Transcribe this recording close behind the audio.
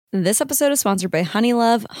This episode is sponsored by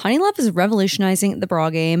Honeylove. Honeylove is revolutionizing the bra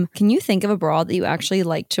game. Can you think of a bra that you actually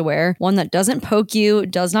like to wear? One that doesn't poke you,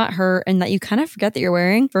 does not hurt, and that you kind of forget that you're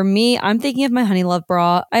wearing? For me, I'm thinking of my Honeylove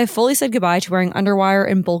bra. I have fully said goodbye to wearing underwire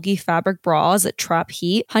and bulky fabric bras that trap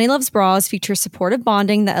heat. Honeylove's bras feature supportive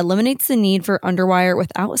bonding that eliminates the need for underwire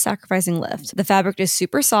without sacrificing lift. The fabric is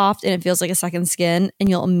super soft and it feels like a second skin, and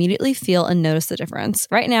you'll immediately feel and notice the difference.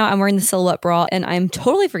 Right now, I'm wearing the silhouette bra, and I'm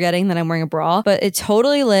totally forgetting that I'm wearing a bra, but it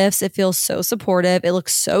totally lifts. It feels so supportive. It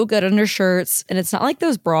looks so good under shirts. And it's not like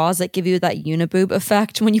those bras that give you that uniboob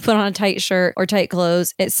effect when you put on a tight shirt or tight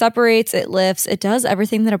clothes. It separates, it lifts, it does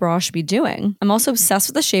everything that a bra should be doing. I'm also obsessed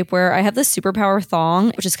with the shapewear. I have the Superpower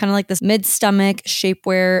thong, which is kind of like this mid-stomach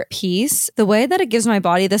shapewear piece. The way that it gives my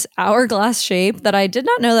body this hourglass shape that I did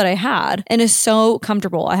not know that I had, and is so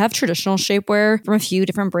comfortable. I have traditional shapewear from a few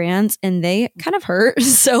different brands, and they kind of hurt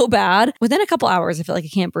so bad. Within a couple hours, I feel like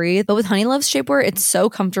I can't breathe. But with Honeylove's shapewear, it's so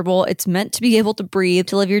comfortable. It's meant to be able to breathe,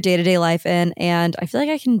 to live your day-to-day life in, and I feel like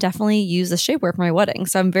I can definitely use the shapewear for my wedding.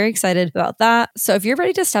 So I'm very excited about that. So if you're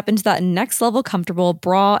ready to step into that next level comfortable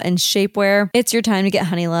bra and shapewear, it's your time to get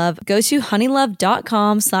Honeylove. Go to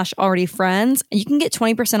honeylove.com/alreadyfriends and you can get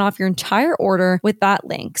 20% off your entire order with that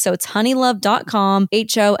link. So it's honeylove.com,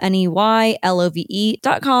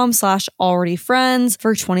 honeylove.com/alreadyfriends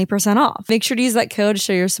for 20% off. Make sure to use that code to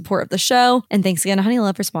show your support of the show. And thanks again to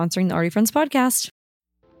Honeylove for sponsoring the Already Friends podcast.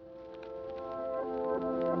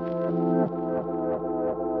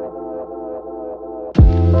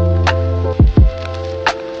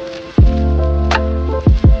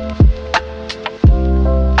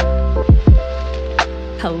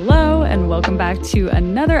 Hello, and welcome back to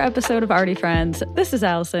another episode of Already Friends. This is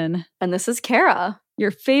Allison. And this is Kara.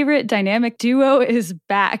 Your favorite dynamic duo is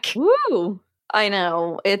back. Woo! I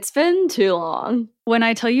know. It's been too long. When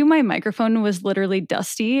I tell you my microphone was literally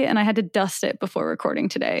dusty and I had to dust it before recording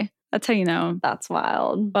today. That's how you know. That's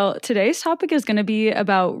wild. Well, today's topic is going to be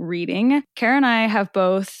about reading. Kara and I have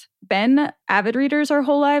both been avid readers our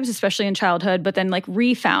whole lives, especially in childhood, but then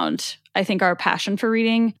refound, I think, our passion for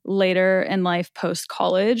reading later in life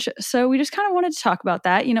post-college. So we just kind of wanted to talk about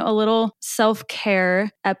that, a little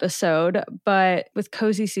self-care episode, but with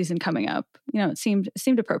cozy season coming up, it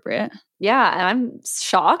seemed appropriate. Yeah, and I'm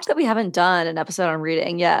shocked that we haven't done an episode on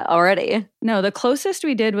reading yet already. No, the closest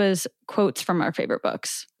we did was quotes from our favorite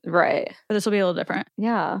books. Right. But this will be a little different.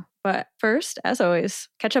 Yeah. But first, as always,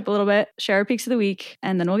 catch up a little bit, share our peaks of the week,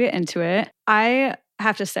 and then we'll get into it. I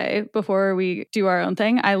have to say, before we do our own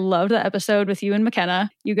thing, I loved the episode with you and McKenna.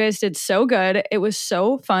 You guys did so good. It was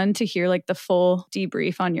so fun to hear the full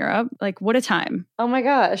debrief on Europe. What a time. Oh my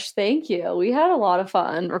gosh, thank you. We had a lot of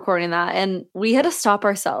fun recording that, and we had to stop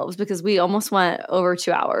ourselves because we almost went over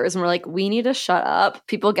 2 hours and we're like, we need to shut up.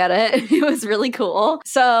 People get it. It was really cool.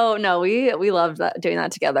 So no, we loved doing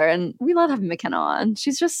that together, and we love having McKenna on.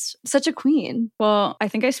 She's just such a queen. Well, I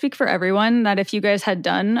think I speak for everyone that if you guys had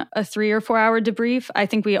done a 3 or 4 hour debrief, I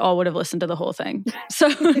think we all would have listened to the whole thing. So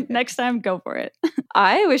next time, go for it.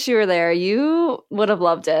 I wish you were there. You would have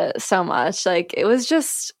loved it so much. It was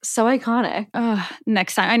just so iconic.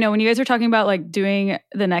 Next time. I know when you guys were talking about doing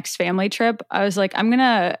the next family trip, I was like, I'm going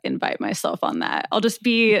to invite myself on that. I'll just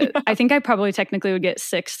be, I think I probably technically would get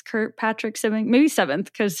 6th Kirkpatrick sibling, maybe 7th,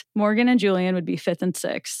 because Morgan and Julian would be 5th and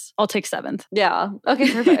 6th. I'll take 7th. Yeah. Okay,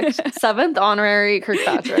 perfect. 7th honorary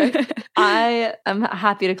Kirkpatrick. I am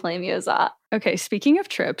happy to claim you as that. Okay, speaking of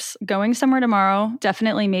trips, going somewhere tomorrow,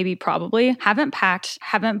 definitely, maybe, probably. Haven't packed,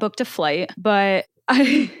 haven't booked a flight, but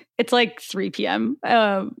it's 3 p.m.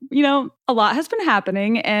 A lot has been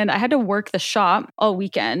happening, and I had to work the shop all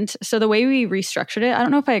weekend. So the way we restructured it, I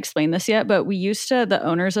don't know if I explained this yet, but the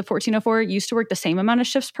owners of 1404 used to work the same amount of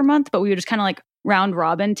shifts per month, but we would just kind of round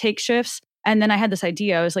robin take shifts. And then I had this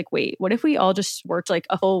idea. I was like, wait, what if we all just worked a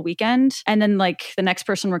whole weekend? And then the next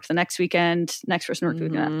person worked the next weekend, next person worked the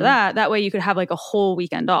weekend after that. That way you could have a whole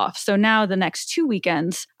weekend off. So now the next 2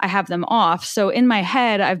 weekends, I have them off. So in my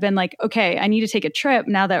head, I've been okay, I need to take a trip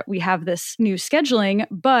now that we have this new scheduling.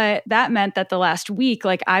 But that meant that the last week,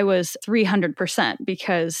 I was 300%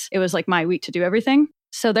 because it was my week to do everything.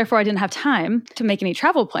 So therefore, I didn't have time to make any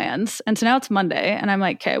travel plans. And so now it's Monday and I'm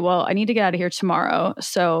like, okay, well, I need to get out of here tomorrow.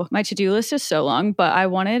 So my to-do list is so long, but I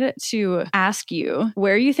wanted to ask you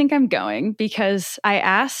where you think I'm going, because I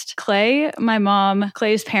asked Clay, my mom,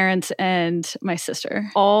 Clay's parents, and my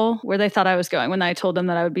sister all where they thought I was going when I told them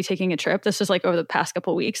that I would be taking a trip. This was over the past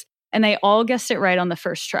couple weeks. And they all guessed it right on the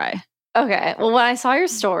first try. Okay. Well, when I saw your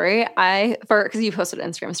story, because you posted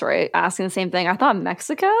an Instagram story asking the same thing, I thought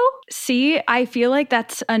Mexico. See, I feel like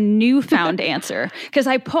that's a newfound answer because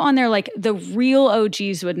I put on there the real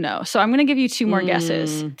OGs would know. So I'm going to give you 2 more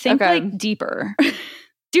guesses. Think deeper.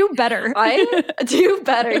 Do better. I do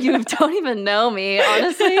better. You don't even know me.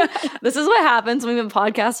 Honestly, this is what happens when we've been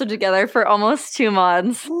podcasted together for almost 2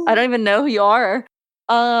 months. I don't even know who you are.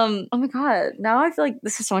 Oh my God. Now I feel like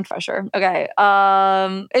this is so much pressure. Okay.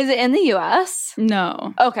 Is it in the US?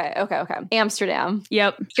 No. Okay. Amsterdam.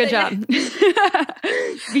 Yep. Good job.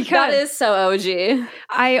 Because that is so OG.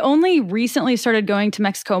 I only recently started going to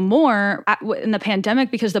Mexico more in the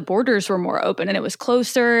pandemic because the borders were more open and it was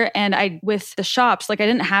closer. And with the shops, like I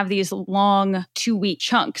didn't have these long 2-week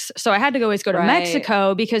chunks. So I had to always go to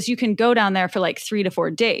Mexico because you can go down there for like 3 to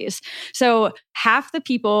 4 days. So half the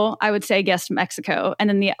people I would say guessed Mexico. And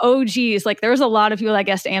then the OGs, like there was a lot of people that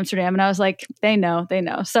guessed Amsterdam. And I was like, they know.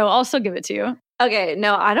 So I'll still give it to you. Okay,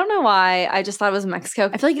 no, I don't know why. I just thought it was Mexico.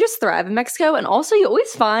 I feel like you just thrive in Mexico. And also you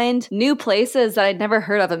always find new places that I'd never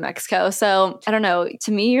heard of in Mexico. So I don't know.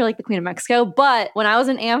 To me, you're like the queen of Mexico. But when I was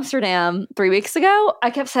in Amsterdam 3 weeks ago, I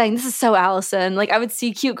kept saying, this is so Allison. Like I would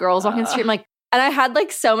see cute girls walking the street. I'm like, and I had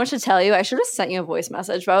like so much to tell you. I should have sent you a voice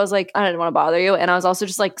message, but I was like, I didn't want to bother you. And I was also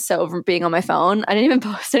just like so over being on my phone. I didn't even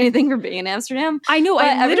post anything for being in Amsterdam. I know.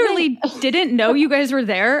 I literally didn't know you guys were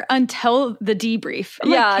there until the debrief.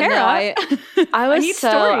 I'm like, Kara, I was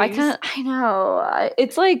I know.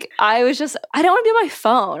 It's like, I was just, I don't want to be on my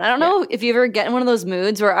phone. I don't know if you ever get in one of those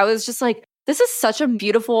moods where I was just like, this is such a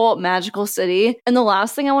beautiful, magical city. And the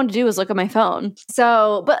last thing I wanted to do was look at my phone.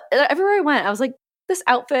 So, but everywhere I went, I was like, this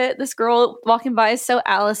outfit, this girl walking by is so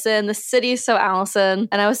Allison. The city is so Allison.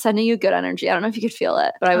 And I was sending you good energy. I don't know if you could feel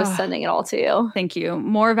it, but I was sending it all to you. Thank you.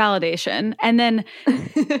 More validation. And then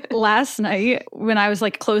last night when I was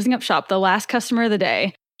like closing up shop, the last customer of the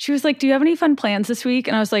day, she was like, do you have any fun plans this week?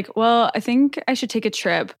 And I was like, well, I think I should take a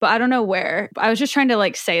trip, but I don't know where. I was just trying to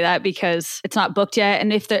like say that because it's not booked yet.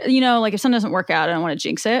 And if like if something doesn't work out, I don't want to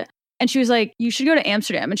jinx it. And she was like, you should go to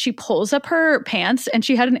Amsterdam. And she pulls up her pants and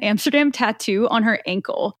she had an Amsterdam tattoo on her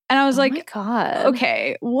ankle. And I was like, my God.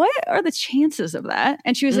 Okay, what are the chances of that?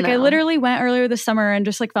 And she was like, I literally went earlier this summer and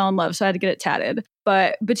just like fell in love. So I had to get it tatted.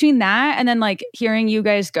 But between that and then like hearing you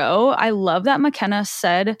guys go, I love that McKenna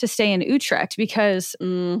said to stay in Utrecht because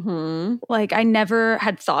like I never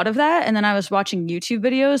had thought of that. And then I was watching YouTube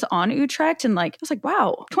videos on Utrecht and like I was like,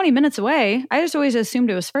 wow, 20 minutes away. I just always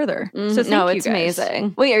assumed it was further. So no, it's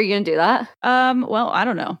amazing. Wait, are you gonna do that? Well, I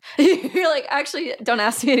don't know. You're like, actually, don't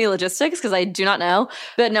ask me any logistics because I do not know.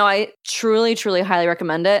 But no, I truly, truly highly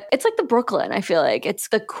recommend it. It's like the Brooklyn, I feel like. It's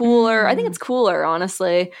the cooler. I think it's cooler,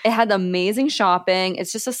 honestly. It had amazing shopping.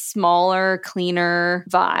 It's just a smaller, cleaner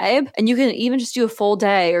vibe. And you can even just do a full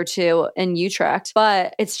day or two in Utrecht,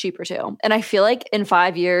 but it's cheaper too. And I feel like in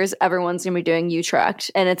 5 years, everyone's going to be doing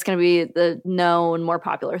Utrecht and it's going to be the known, more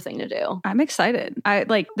popular thing to do. I'm excited. I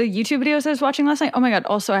like the YouTube videos I was watching last night. Oh my God.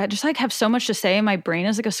 Also, I just like have so much to say. My brain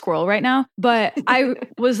is like a squirrel right now, but I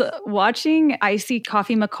was watching Icy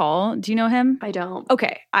Coffee McCall. Do you know him? I don't.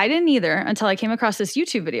 Okay. I didn't either until I came across this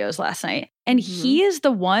YouTube videos last night. And he is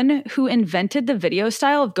the one who invented the video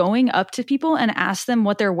style of going up to people and ask them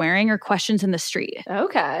what they're wearing or questions in the street.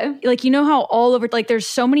 Okay. Like, you know how all over, like there's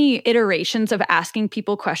so many iterations of asking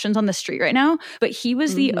people questions on the street right now, but he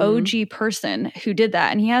was the OG person who did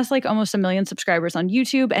that. And he has like almost 1 million subscribers on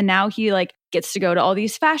YouTube. And now he like gets to go to all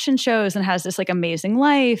these fashion shows and has this like amazing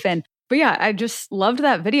life. But yeah, I just loved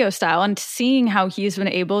that video style and seeing how he's been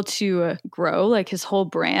able to grow like his whole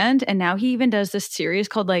brand. And now he even does this series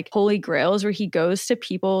called like Holy Grails where he goes to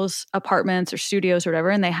people's apartments or studios or whatever.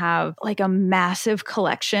 And they have like a massive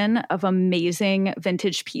collection of amazing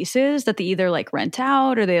vintage pieces that they either like rent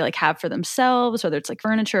out or they like have for themselves, whether it's like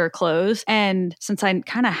furniture or clothes. And since I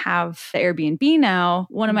kind of have the Airbnb now,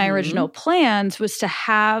 one of my original plans was to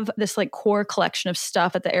have this like core collection of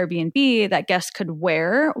stuff at the Airbnb that guests could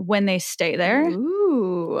wear when they stay there.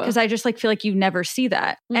 Ooh. Because I just like feel like you never see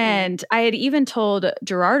that. And I had even told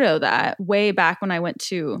Gerardo that way back when I went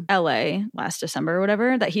to LA last December or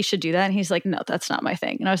whatever, that he should do that. And he's like, no, that's not my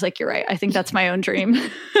thing. And I was like, you're right. I think that's my own dream.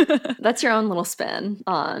 That's your own little spin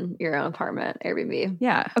on your own apartment Airbnb.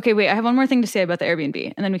 Yeah. Okay, wait, I have one more thing to say about the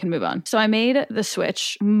Airbnb and then we can move on. So I made the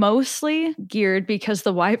switch mostly geared because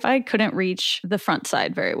the Wi-Fi couldn't reach the front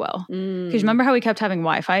side very well. Because remember how we kept having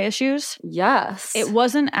Wi-Fi issues? Yes. It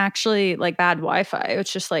wasn't actually like bad Wi-Fi.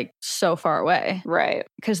 It's just like so far away. Right.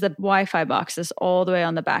 Because the Wi-Fi box is all the way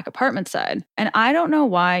on the back apartment side. And I don't know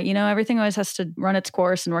why, everything always has to run its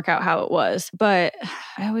course and work out how it was. But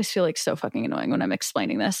I always feel like so fucking annoying when I'm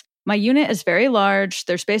explaining this. My unit is very large.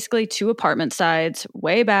 There's basically 2 apartment sides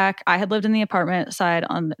way back. I had lived in the apartment side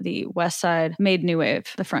on the west side, made New Wave,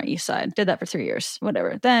 the front east side. Did that for 3 years,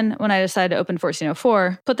 whatever. Then when I decided to open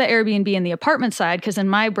 1404, put the Airbnb in the apartment side because in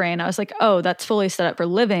my brain, I was like, oh, that's fully set up for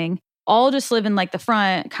living. I'll just live in like the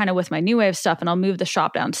front kind of with my New Wave stuff and I'll move the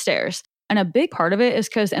shop downstairs. And a big part of it is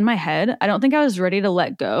because in my head, I don't think I was ready to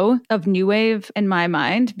let go of New Wave in my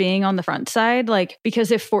mind being on the front side. Like,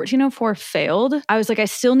 because if 1404 failed, I was like, I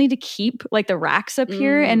still need to keep like the racks up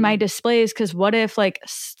here and my displays. Because what if like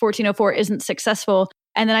 1404 isn't successful?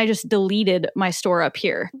 And then I just deleted my store up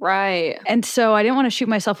here. Right. And so I didn't want to shoot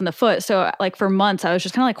myself in the foot. So like for months, I was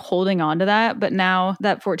just kind of like holding on to that. But now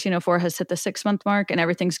that 1404 has hit the 6-month mark and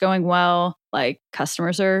everything's going well, like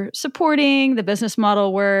customers are supporting, the business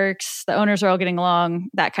model works, the owners are all getting along,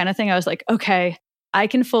 that kind of thing. I was like, okay, I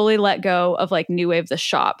can fully let go of like New Wave, the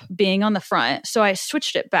shop being on the front. So I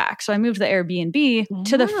switched it back. So I moved the Airbnb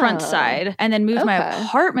to the front side and then moved my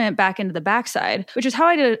apartment back into the back side, which is how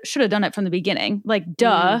I should have done it from the beginning. Like,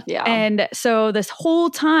 duh. Yeah. And so this whole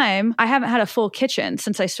time, I haven't had a full kitchen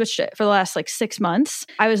since I switched it for the last like 6 months.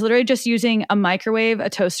 I was literally just using a microwave, a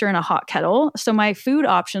toaster, and a hot kettle. So my food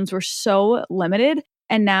options were so limited.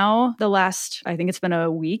 And now the last, I think it's been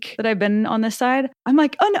a week that I've been on this side, I'm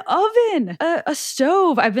like, an oven, a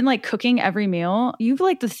stove. I've been like cooking every meal. You've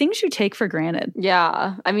like the things you take for granted.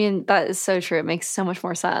 Yeah. I mean, that is so true. It makes so much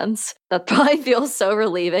more sense. That probably feels so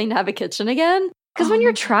relieving to have a kitchen again. Because when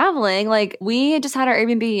you're traveling, like we just had our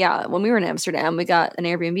Airbnb. Yeah. When we were in Amsterdam, we got an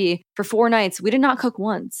Airbnb for 4 nights. We did not cook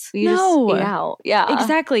once. We just ate out. Yeah.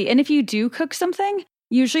 Exactly. And if you do cook something,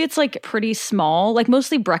 usually it's like pretty small, like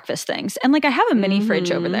mostly breakfast things. And like I have a mini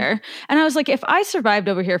fridge over there. And I was like, if I survived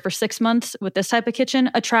over here for 6 months with this type of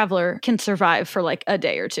kitchen, a traveler can survive for like a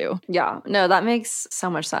day or 2. Yeah. No, that makes so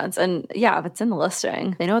much sense. And yeah, if it's in the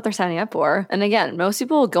listing, they know what they're signing up for. And again, most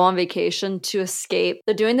people will go on vacation to escape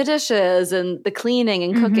the doing the dishes and the cleaning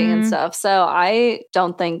and cooking and stuff. So I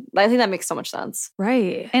think that makes so much sense.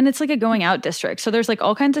 Right. And it's like a going out district. So there's like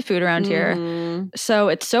all kinds of food around here. So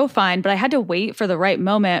it's so fine. But I had to wait for the right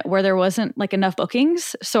moment where there wasn't like enough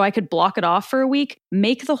bookings so I could block it off for a week,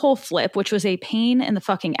 make the whole flip, which was a pain in the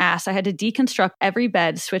fucking ass. I had to deconstruct every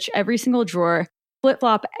bed, switch every single drawer,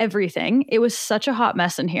 flip-flop everything. It was such a hot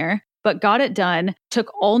mess in here, but got it done,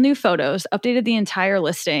 took all new photos, updated the entire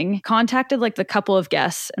listing, contacted like the couple of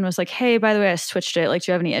guests and was like, hey, by the way, I switched it. Like,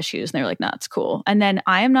 do you have any issues? And they were like, no, it's cool. And then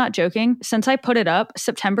I am not joking. Since I put it up,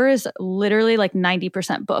 September is literally like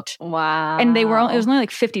 90% booked. Wow. And it was only like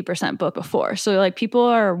 50% booked before. So like people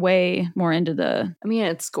are way more into I mean,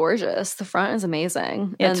 it's gorgeous. The front is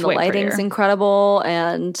amazing. It's and the way lighting's prettier. incredible.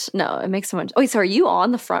 And no, it makes so much. Oh, wait, so are you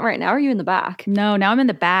on the front right now? Or are you in the back? No, now I'm in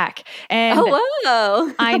the back. And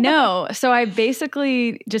whoa. I know. So I basically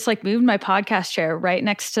just like moved my podcast chair right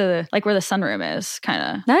next to like where the sunroom is, kind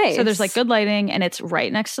of. Nice. So there's like good lighting and it's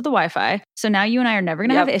right next to the Wi-Fi. So now you and I are never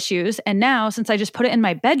going to have issues. And now since I just put it in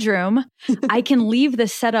my bedroom, I can leave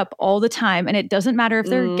this set up all the time. And it doesn't matter if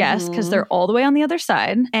they're guests because they're all the way on the other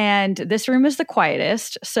side. And this room is the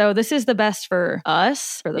quietest. So this is the best for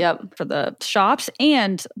us, for the shops.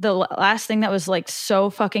 And the last thing that was like so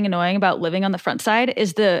fucking annoying about living on the front side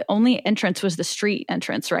is the only entrance was the street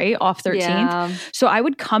entrance, right? Off 13th. Yeah. So I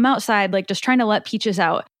would come outside, like just trying to let Peaches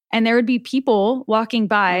out. And there would be people walking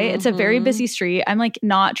by. It's a very busy street. I'm like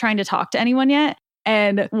not trying to talk to anyone yet.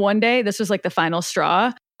 And one day, this was like the final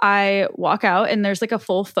straw. I walk out and there's like a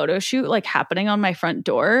full photo shoot like happening on my front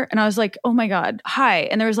door. And I was like, oh my God, hi.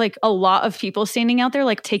 And there was like a lot of people standing out there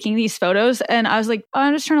like taking these photos. And I was like, oh,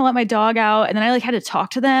 I'm just trying to let my dog out. And then I like had to talk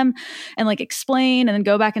to them and like explain and then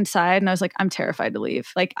go back inside. And I was like, I'm terrified to leave.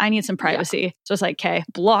 Like I need some privacy. Yeah. So it's like, okay,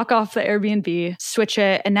 block off the Airbnb, switch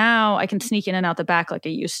it. And now I can sneak in and out the back like I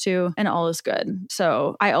used to and all is good.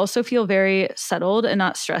 So I also feel very settled and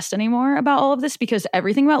not stressed anymore about all of this because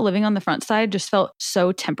everything about living on the front side just felt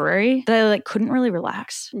so temporary that I like couldn't really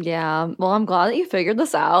relax. Yeah. Well, I'm glad that you figured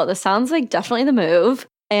this out. This sounds like definitely the move.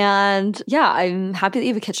 And yeah, I'm happy that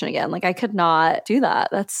you have a kitchen again. Like I could not do that.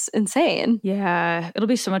 That's insane. Yeah. It'll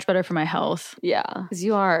be so much better for my health. Yeah. Because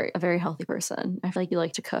you are a very healthy person. I feel like you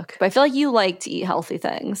like to cook. But I feel like you like to eat healthy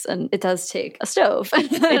things. And it does take a stove.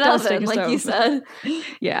 It does take a like stove. You said.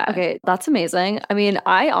 Yeah. Okay. That's amazing. I mean,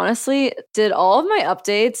 I honestly did all of my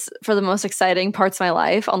updates for the most exciting parts of my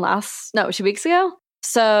life on 2 weeks ago.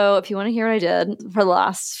 So if you want to hear what I did for the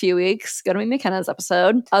last few weeks, go to Meet McKenna's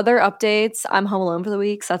episode. Other updates, I'm home alone for the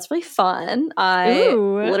week, so that's really fun. I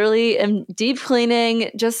literally am deep cleaning,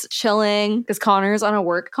 just chilling, because Connor's on a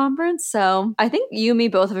work conference. So I think you and me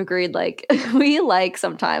both have agreed, like, we like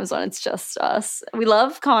sometimes when it's just us. We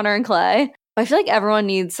love Connor and Clay. I feel like everyone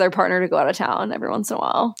needs their partner to go out of town every once in a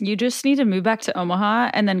while. You just need to move back to Omaha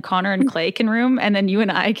and then Connor and Clay can room and then you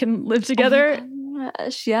and I can live together.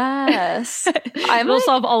 gosh, yes. We'll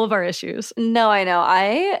solve all of our issues. No, I know.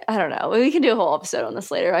 I don't know. We can do a whole episode on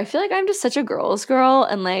this later. I feel like I'm just such a girl's girl,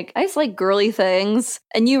 and like I just like girly things.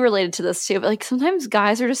 And you related to this too, but like sometimes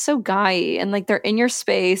guys are just so guy-y and like they're in your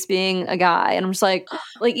space being a guy. And I'm just like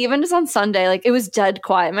even just on Sunday, like it was dead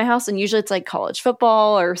quiet in my house, and usually it's like college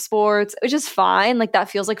football or sports, which is fine. Like that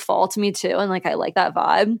feels like fall to me too. And like I like that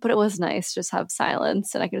vibe. But it was nice to just have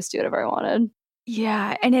silence and I could just do whatever I wanted.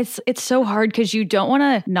 Yeah. And it's so hard because you don't want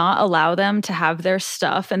to not allow them to have their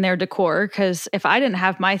stuff and their decor. Because if I didn't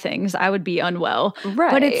have my things, I would be unwell.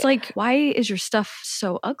 Right. But it's like, why is your stuff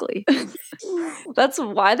so ugly? That's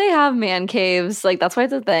why they have man caves. Like that's why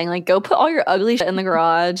it's a thing. Like go put all your ugly shit in the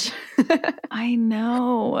garage. I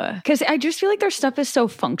know. Because I just feel like their stuff is so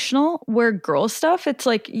functional, where girls' stuff, it's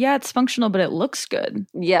like, yeah, it's functional, but it looks good.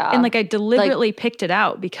 Yeah. And like I deliberately picked it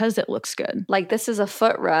out because it looks good. Like this is a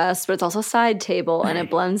footrest, but it's also a side table and it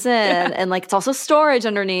blends in. And like it's also storage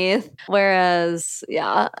underneath. Whereas,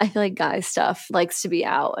 yeah, I feel like guy stuff likes to be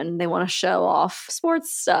out and they want to show off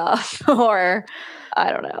sports stuff or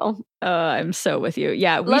I don't know. I'm so with you.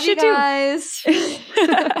 Yeah, we Love should you guys.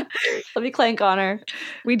 Love you, Clay and Connor.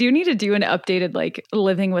 We do need to do an updated like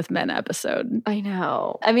living with men episode. I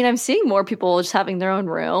know. I mean, I'm seeing more people just having their own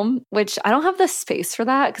room, which I don't have the space for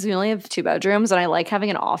that because we only have 2 bedrooms, and I like having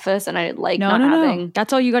an office, and I like not having. No.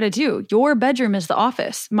 That's all you got to do. Your bedroom is the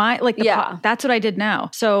office. That's what I did now.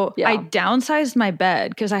 So I downsized my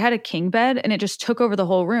bed because I had a king bed, and it just took over the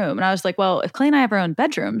whole room. And I was like, well, if Clay and I have our own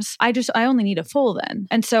bedrooms, I only need a full then.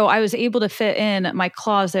 And so I was able to fit in my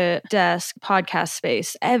closet, desk, podcast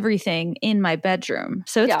space, everything in my bedroom.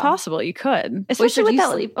 So it's possible you could. Especially with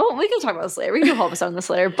that sleep. Oh, we can talk about this later. We can do a whole episode on this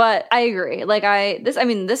later. But I agree. Like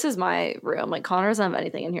this is my room. Like Connor doesn't have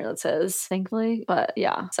anything in here that's his, thankfully. But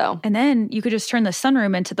yeah. So and then you could just turn the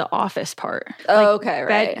sunroom into the office part. Oh, okay,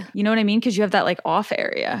 right. You know what I mean? Because you have that like off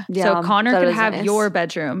area. Yeah, so Connor could have your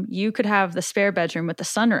bedroom. You could have the spare bedroom with the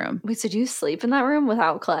sunroom. Wait, so do you sleep in that room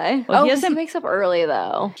without Clay? Well, he wakes up early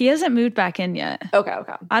though. He hasn't moved back in yet. Okay.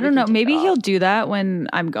 I don't know. Maybe he'll do that when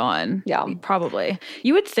I'm gone. Yeah. Probably.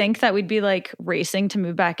 You would think that we'd be like racing to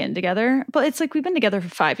move back in together, but it's like we've been together for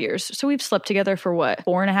 5 years. So we've slept together for what?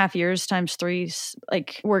 4.5 years times 3.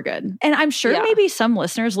 Like we're good. And I'm sure maybe some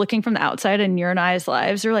listeners looking from the outside in your and I's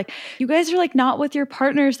lives are like, you guys are like not with your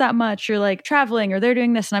partners that much. You're like traveling or they're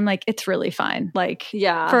doing this. And I'm like, it's really fine. Like,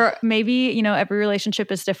 for maybe, every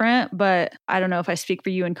relationship is different, but I don't know if I speak for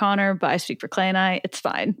you and Connor, but I speak for Clay and I. It's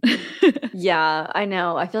fine. Yeah, I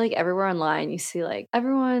know. I feel like everywhere online you see like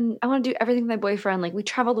everyone, I want to do everything with my boyfriend. Like we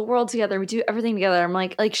travel the world together. We do everything together. I'm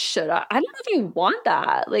like, should I? I don't know if I want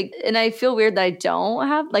that. Like, and I feel weird that I don't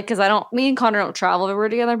have because me and Connor don't travel everywhere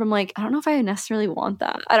together. But I'm like, I don't know if I necessarily want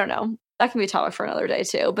that. I don't know. That can be a topic for another day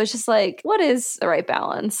too. But it's just like, what is the right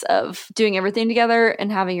balance of doing everything together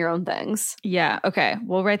and having your own things? Yeah. Okay.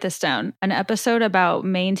 We'll write this down. An episode about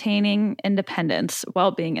maintaining independence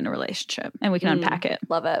while being in a relationship. And we can unpack it.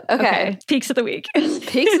 Love it. Okay. Peaks of the week.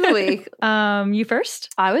 Peaks of the week. You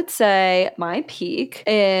first? I would say my peak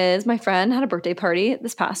is my friend had a birthday party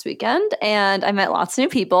this past weekend and I met lots of new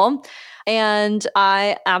people. And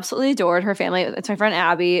I absolutely adored her family. It's my friend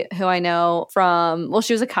Abby, who I know from,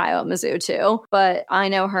 she was a Kyo at Mizzou too, but I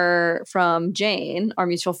know her from Jane, our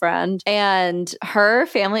mutual friend. And her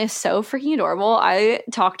family is so freaking adorable. I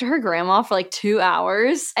talked to her grandma for like 2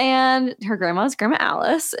 hours, and her grandma is Grandma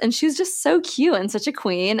Alice. And she's just so cute and such a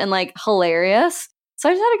queen and like hilarious. So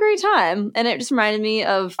I just had a great time. And it just reminded me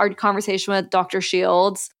of our conversation with Dr.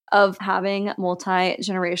 Shields of having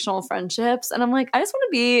multi-generational friendships. And I'm like, I just want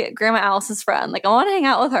to be Grandma Alice's friend. Like, I want to hang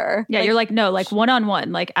out with her. Yeah, you're like, no, like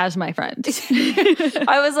one-on-one, like as my friend.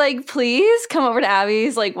 I was like, please come over to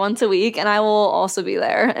Abby's like once a week and I will also be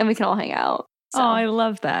there and we can all hang out. So. Oh, I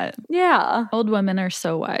love that. Yeah. Old women are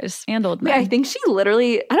so wise. And old men. Yeah, I think she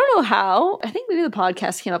literally, I don't know how, I think maybe the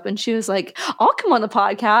podcast came up and she was like, I'll come on the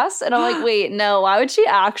podcast. And I'm like, wait, no, why would she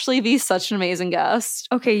actually be such an amazing guest?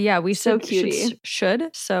 Okay, yeah, we so cutie.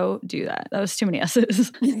 Should so do that. That was too many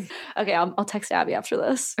S's. Okay, I'll text Abby after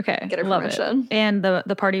this. Okay. Get her permission. It. And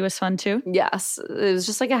the party was fun too? Yes. It was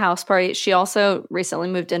just like a house party. She also recently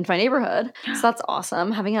moved into my neighborhood. So that's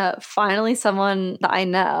awesome. Having finally someone that I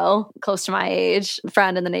know close to my age,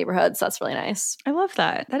 friend in the neighborhood. So that's really nice. I love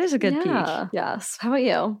that. That is a good peak. Yes. How about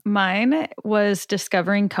you? Mine was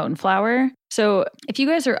discovering coneflower. So if you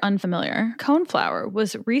guys are unfamiliar, coneflower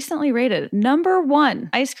was recently rated #1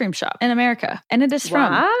 ice cream shop in America. And it is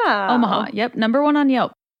from Omaha. Yep. #1 on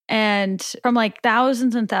Yelp. And from like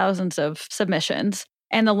thousands and thousands of submissions,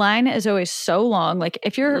 And the line is always so long. Like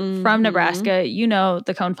if you're from Nebraska, you know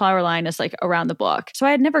the coneflower line is like around the block. So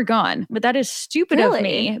I had never gone, but that is stupid of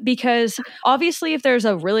me because obviously if there's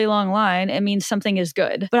a really long line, it means something is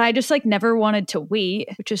good. But I just like never wanted to wait,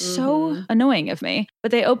 which is so annoying of me.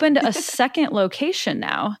 But they opened a second location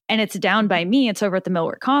now and it's down by me. It's over at the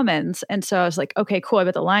Millward Commons. And so I was like, okay, cool. I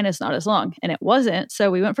bet the line is not as long. And it wasn't.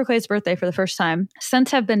 So we went for Clay's birthday for the first time.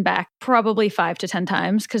 Since have been back probably 5 to 10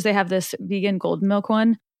 times because they have this vegan golden milk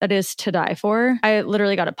one that is to die for. I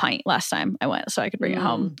literally got a pint last time I went so I could bring it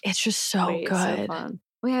home. It's just so good. So fun.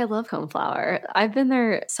 Wait, I love coneflower. I've been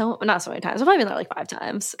there not so many times. I've probably been there like 5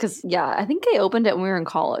 times. Because, I think they opened it when we were in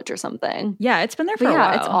college or something. Yeah, it's been there for a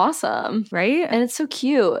while. It's awesome. Right? And it's so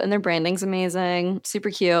cute. And their branding's amazing.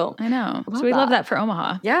 Super cute. I know. We love that for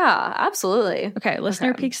Omaha. Yeah, absolutely. Okay,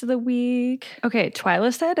 listener peaks of the week. Okay,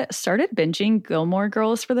 Twyla said, started binging Gilmore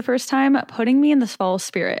Girls for the first time, putting me in this fall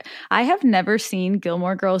spirit. I have never seen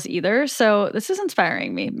Gilmore Girls either, so this is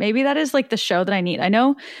inspiring me. Maybe that is like the show that I need. I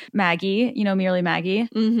know Maggie, Merely Maggie.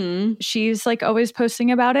 She's like always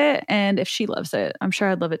posting about it. And if she loves it, I'm sure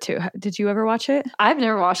I'd love it too. Did you ever watch it? I've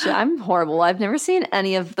never watched it. I'm horrible. I've never seen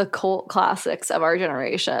any of the cult classics of our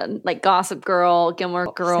generation, like Gossip Girl,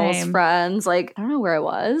 Gilmore Girls, Same. Friends. Like, I don't know where I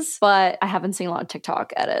was, but I haven't seen a lot of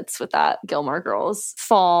TikTok edits with that Gilmore Girls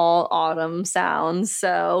fall, autumn sounds.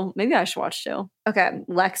 So maybe I should watch too. Okay,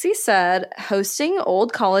 Lexi said, hosting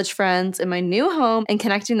old college friends in my new home and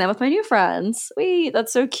connecting them with my new friends. Sweet,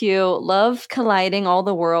 that's so cute. Love colliding all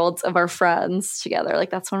the worlds of our friends together. Like,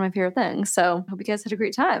 that's one of my favorite things. So, hope you guys had a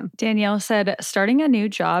great time. Danielle said, starting a new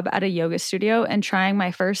job at a yoga studio and trying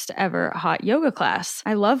my first ever hot yoga class.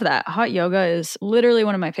 I love that. Hot yoga is literally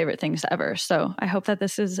one of my favorite things ever. So, I hope that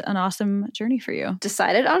this is an awesome journey for you.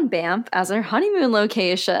 Decided on Banff as our honeymoon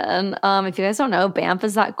location. If you guys don't know, Banff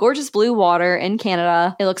is that gorgeous blue water in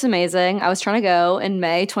Canada. It looks amazing. I was trying to go in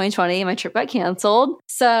May 2020. My trip got canceled.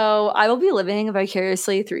 So I will be living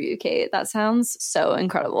vicariously through you, Kate. That sounds so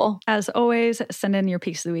incredible. As always, send in your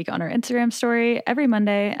peaks of the week on our Instagram story every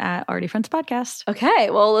Monday at Already Friends Podcast. Okay,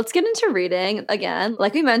 well, let's get into reading again.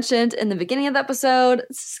 Like we mentioned in the beginning of the episode,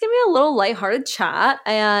 this is going to be a little lighthearted chat.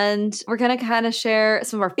 And we're going to kind of share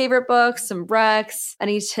some of our favorite books, some recs,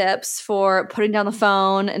 any tips for putting down the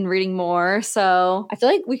phone and reading more. So I feel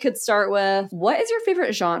like we could start with, what is your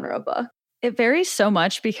favorite genre book? It varies so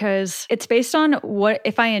much because it's based on what,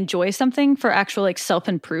 if I enjoy something for actual like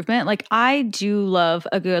self-improvement. Like I do love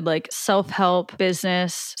a good like self-help,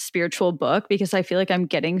 business, spiritual book because I feel like I'm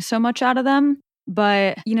getting so much out of them.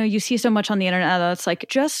 But, you see so much on the internet that's like,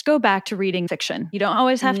 just go back to reading fiction. You don't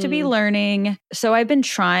always have to be learning. So I've been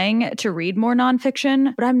trying to read more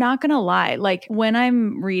nonfiction, but I'm not going to lie. Like when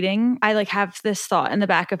I'm reading, I like have this thought in the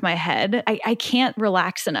back of my head. I can't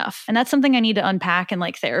relax enough. And that's something I need to unpack in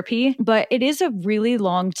like therapy. But it is a really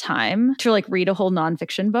long time to like read a whole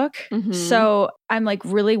nonfiction book. So I'm like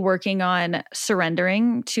really working on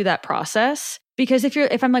surrendering to that process. Because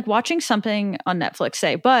if I'm like watching something on Netflix,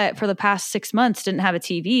 say, but for the past 6 months didn't have a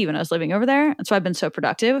TV when I was living over there. And so I've been so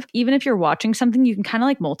productive. Even if you're watching something, you can kind of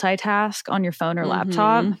like multitask on your phone or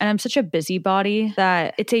laptop. And I'm such a busybody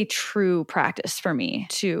that it's a true practice for me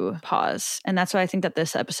to pause. And that's why I think that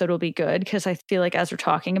this episode will be good because I feel like as we're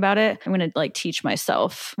talking about it, I'm going to like teach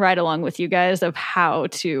myself right along with you guys of how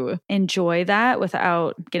to enjoy that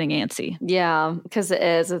without getting antsy. Yeah, because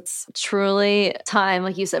it's truly time,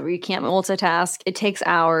 like you said, where you can't multitask. It takes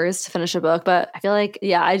hours to finish a book, but I feel like,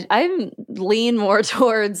 I lean more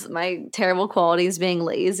towards my terrible qualities being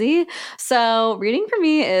lazy. So reading for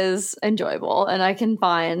me is enjoyable and I can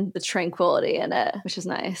find the tranquility in it, which is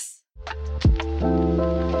nice.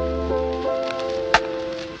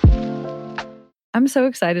 I'm so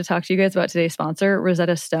excited to talk to you guys about today's sponsor,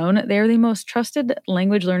 Rosetta Stone. They are the most trusted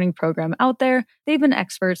language learning program out there. They've been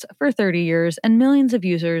experts for 30 years and millions of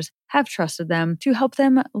users have trusted them to help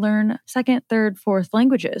them learn second, third, fourth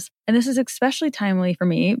languages. And this is especially timely for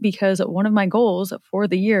me because one of my goals for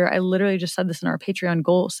the year, I literally just said this in our Patreon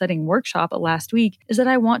goal setting workshop last week, is that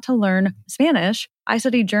I want to learn Spanish. I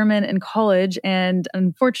studied German in college, and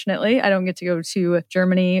unfortunately, I don't get to go to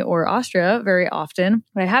Germany or Austria very often,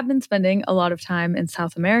 but I have been spending a lot of time in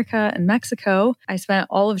South America and Mexico. I spent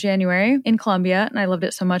all of January in Colombia, and I loved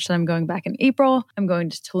it so much that I'm going back in April. I'm going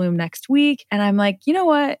to Tulum next week, and I'm like, you know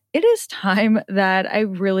what? It is time that I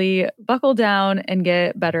really buckle down and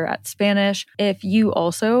get better at Spanish. If you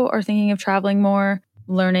also are thinking of traveling more,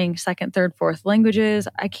 learning second, third, fourth languages,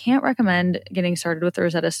 I can't recommend getting started with the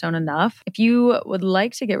Rosetta Stone enough. If you would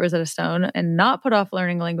like to get Rosetta Stone and not put off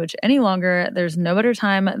learning language any longer, there's no better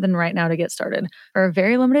time than right now to get started. For a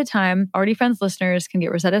very limited time, Already Friends listeners can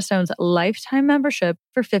get Rosetta Stone's lifetime membership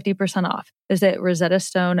for 50% off. Visit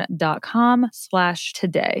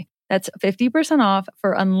rosettastone.com/today. That's 50% off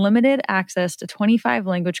for unlimited access to 25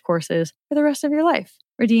 language courses for the rest of your life.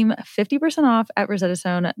 Redeem 50% off at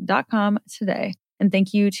rosettastone.com today. And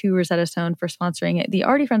thank you to Rosetta Stone for sponsoring the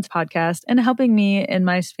Already Friends podcast and helping me in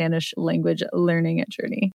my Spanish language learning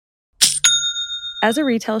journey. As a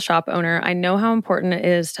retail shop owner, I know how important it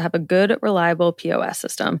is to have a good, reliable POS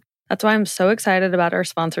system. That's why I'm so excited about our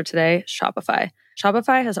sponsor today, Shopify.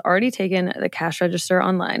 Shopify has already taken the cash register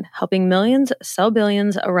online, helping millions sell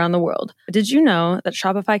billions around the world. But did you know that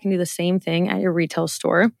Shopify can do the same thing at your retail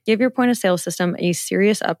store? Give your point of sale system a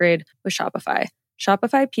serious upgrade with Shopify.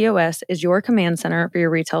 Shopify POS is your command center for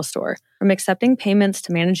your retail store. From accepting payments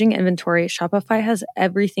to managing inventory, Shopify has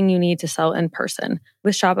everything you need to sell in person.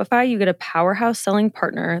 With Shopify, you get a powerhouse selling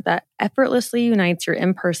partner that effortlessly unites your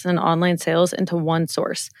in-person and online sales into one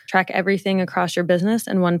source. Track everything across your business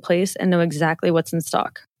in one place and know exactly what's in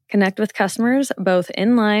stock. Connect with customers both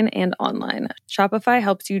inline and online. Shopify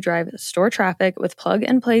helps you drive store traffic with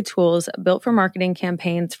plug-and-play tools built for marketing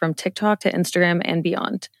campaigns from TikTok to Instagram and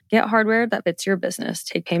beyond. Get hardware that fits your business.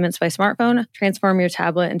 Take payments by smartphone, transform your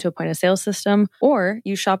tablet into a point-of-sale system, or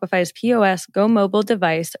use Shopify's POS Go mobile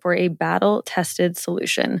device for a battle-tested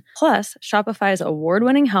solution. Plus, Shopify's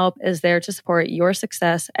award-winning help is there to support your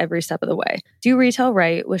success every step of the way. Do retail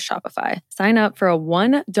right with Shopify. Sign up for a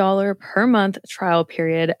 $1 per month trial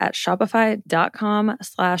period at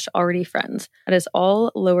shopify.com/alreadyfriends. That is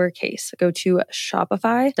all lowercase. Go to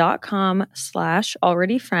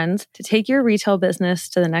shopify.com/alreadyfriends to take your retail business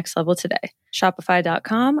to the next level today.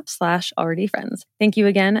 Shopify.com/alreadyfriends. Thank you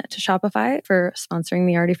again to Shopify for sponsoring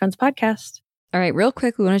the Already Friends podcast. All right, real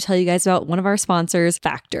quick, we want to tell you guys about one of our sponsors,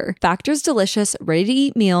 Factor. Factor's delicious,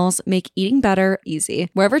 ready-to-eat meals make eating better easy.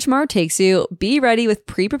 Wherever tomorrow takes you, be ready with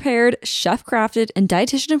pre-prepared, chef-crafted, and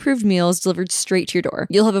dietitian-approved meals delivered straight to your door.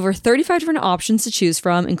 You'll have over 35 different options to choose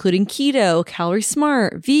from, including keto, calorie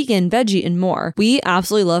smart, vegan, veggie, and more. We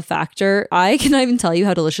absolutely love Factor. I cannot even tell you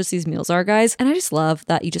how delicious these meals are, guys. And I just love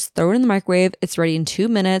that you just throw it in the microwave. It's ready in 2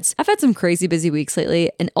 minutes. I've had some crazy busy weeks lately,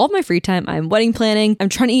 and all of my free time, I'm wedding planning. I'm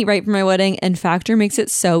trying to eat right for my wedding, and Factor makes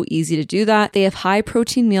it so easy to do that. They have high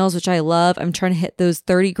protein meals, which I love. I'm trying to hit those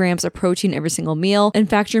 30 grams of protein every single meal, and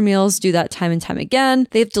Factor meals do that time and time again.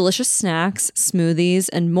 They have delicious snacks,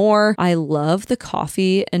 smoothies, and more. I love the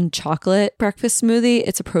coffee and chocolate breakfast smoothie.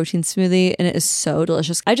 It's a protein smoothie, and it is so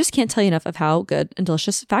delicious. I just can't tell you enough of how good and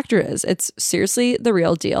delicious Factor is. It's seriously the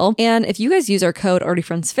real deal. And if you guys use our code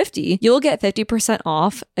ALREADYFRIENDS50, you'll get 50%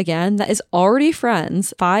 off. Again, that is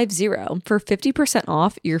ALREADYFRIENDS50 for 50%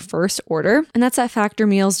 off your first order. And that's at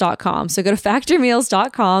factormeals.com. So go to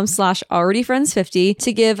factormeals.com/alreadyfriends50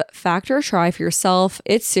 to give Factor a try for yourself.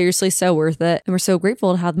 It's seriously so worth it. And we're so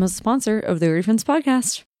grateful to have them as a sponsor of the Already Friends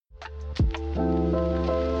podcast.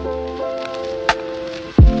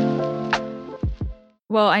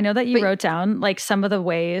 Well, I know that you wrote down like some of the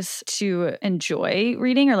ways to enjoy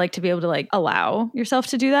reading or like to be able to like allow yourself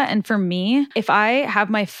to do that. And for me, if I have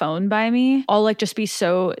my phone by me, I'll like just be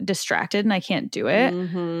so distracted and I can't do it.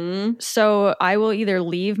 Mm-hmm. So I will either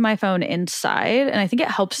leave my phone inside, and I think it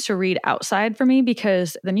helps to read outside for me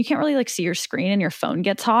because then you can't really like see your screen and your phone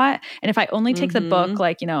gets hot. And if I only take the book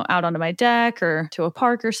like, you know, out onto my deck or to a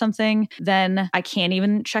park or something, then I can't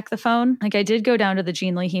even check the phone. Like I did go down to the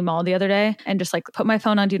Jean Leahy Mall the other day and just like put my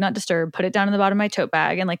phone on Do Not Disturb, put it down in the bottom of my tote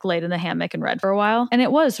bag and like laid in the hammock and read for a while. And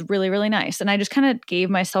it was really, really nice. And I just kind of gave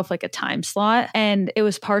myself like a time slot. And it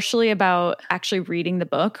was partially about actually reading the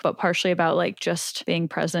book, but partially about like just being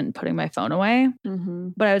present and putting my phone away. Mm-hmm.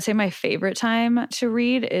 But I would say my favorite time to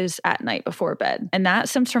read is at night before bed. And that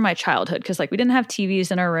stems from my childhood because like we didn't have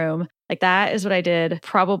TVs in our room. Like that is what I did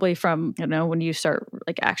probably from, you know, when you start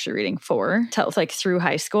like actually reading till like through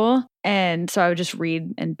high school. And so I would just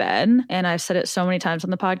read in bed. And I've said it so many times on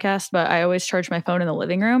the podcast, but I always charge my phone in the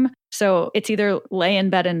living room. So it's either lay in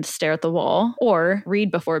bed and stare at the wall or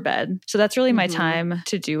read before bed. So that's really my time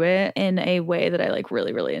to do it in a way that I like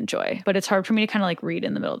really, really enjoy. But it's hard for me to kind of like read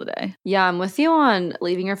in the middle of the day. Yeah, I'm with you on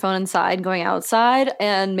leaving your phone inside, going outside.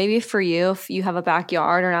 And maybe for you, if you have a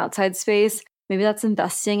backyard or an outside space, maybe that's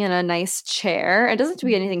investing in a nice chair. It doesn't have to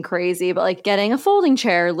be anything crazy, but like getting a folding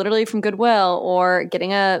chair literally from Goodwill or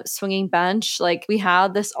getting a swinging bench. Like we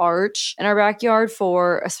had this arch in our backyard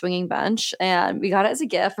for a swinging bench and we got it as a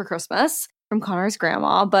gift for Christmas. from Connor's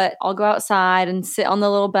grandma, but I'll go outside and sit on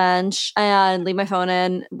the little bench and leave my phone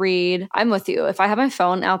in, read. I'm with you. If I have my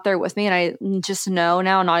phone out there with me and I just know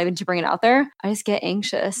now not even to bring it out there, I just get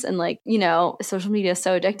anxious. And like, social media is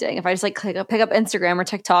so addicting. If I just like pick up Instagram or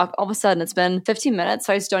TikTok, all of a sudden it's been 15 minutes.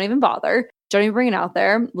 So I just don't even bother. Don't even bring it out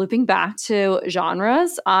there. Looping back to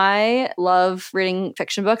genres, I love reading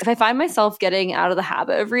fiction books. If I find myself getting out of the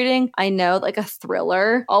habit of reading, I know like a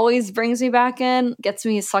thriller always brings me back in, gets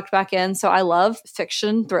me sucked back in. So I love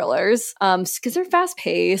fiction thrillers because they're fast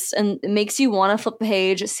paced and it makes you want to flip the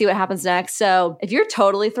page, see what happens next. So if you're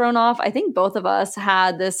totally thrown off, I think both of us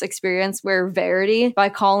had this experience where Verity by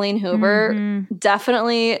Colleen Hoover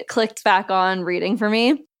definitely clicked back on reading for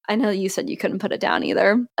me. I know you said you couldn't put it down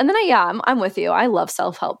either. And then I'm with you. I love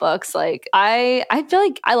self-help books. Like I feel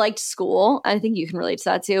like I liked school. I think you can relate to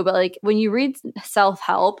that too. But like when you read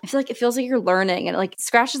self-help, I feel like it feels like you're learning and it like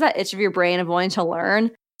scratches that itch of your brain of wanting to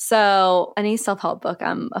learn. So any self-help book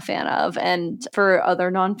I'm a fan of. And for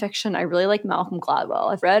other nonfiction, I really like Malcolm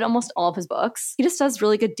Gladwell. I've read almost all of his books. He just does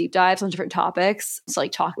really good deep dives on different topics. So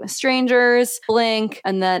like Talking with Strangers, Blink,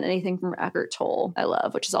 and then anything from Eckhart Tolle I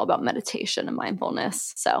love, which is all about meditation and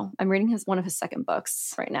mindfulness. So I'm reading one of his second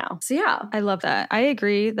books right now. So yeah. I love that. I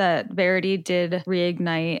agree that Verity did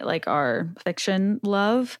reignite like our fiction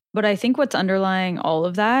love. But I think what's underlying all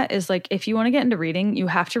of that is like, if you want to get into reading, you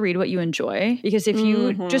have to read what you enjoy. Because if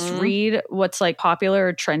you just read what's like popular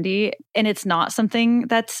or trendy and it's not something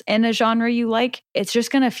that's in a genre you like, it's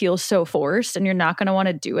just going to feel so forced and you're not going to want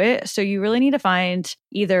to do it. So you really need to find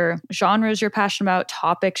either genres you're passionate about,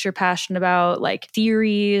 topics you're passionate about, like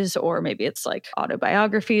theories, or maybe it's like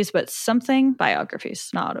autobiographies, but something biographies,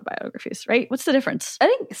 not autobiographies, right? What's the difference? I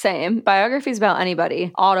think same. Biographies about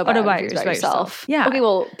anybody. Autobiographies about yourself. Yeah. Okay,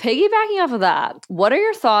 well, piggybacking off of that, what are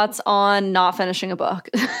your thoughts on not finishing a book?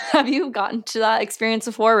 Have you gotten to that experience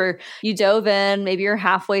before where you dove in, maybe you're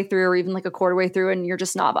halfway through or even like a quarter way through and you're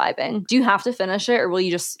just not vibing? Do you have to finish it or will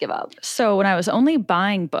you just give up? So when I was only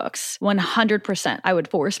buying books, 100%, I would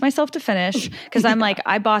force myself to finish because I'm like,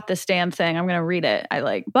 I bought this damn thing. I'm going to read it.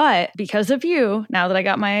 But because of you, now that I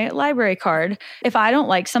got my library card, if I don't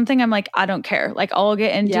like something, I'm like, I don't care. Like I'll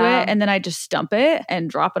get into it and then I just dump it and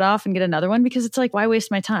drop it off and get another one because it's like, why waste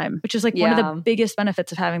my time? Which is like one of the biggest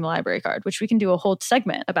benefits of having the library card, which we can do a whole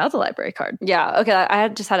segment about the library card. Yeah. Okay. I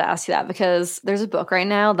just had to ask you that because there's a book right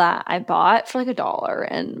now that I bought for like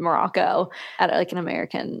 $1 in Morocco at like an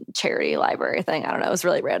American charity library thing. I don't know. It was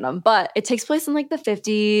really random, but it takes place in like the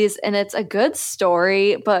 50s and it's a good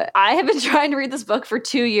story. But I have been trying to read this book for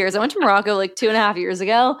 2 years. I went to Morocco like 2.5 years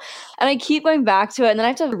ago and I keep going back to it. And then I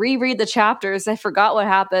have to reread the chapters. I forgot what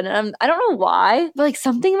happened. And I don't know why, but like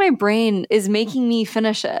something in my brain is making me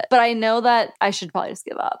finish it. But I know that I should probably just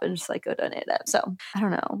give up and just like go donate it. So I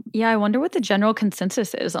don't know. Yeah, I wonder what the general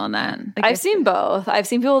consensus is on that. Like I've seen both. I've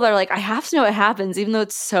seen people that are like, I have to know what happens, even though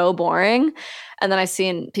it's so boring. And then I've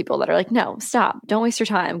seen people that are like, no, stop. Don't waste your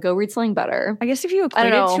time. Go read something better. I guess if you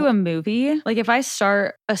equate it to a movie, like if I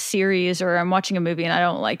start a series or I'm watching a movie and I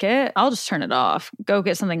don't like it, I'll just turn it off. Go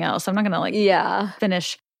get something else. I'm not going to like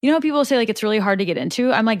finish. You know how people say like it's really hard to get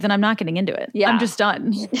into? I'm like, then I'm not getting into it. Yeah. I'm just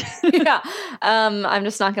done. I'm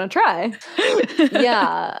just not going to try.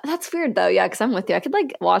 Yeah. That's weird though. Yeah. Cause I'm with you. I could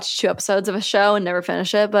like watch 2 episodes of a show and never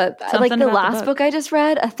finish it. But like the last book I just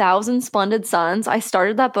read, 1,000 Splendid Suns, I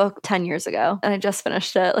started that book 10 years ago and I just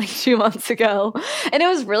finished it like 2 months ago. And it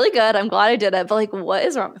was really good. I'm glad I did it. But like, what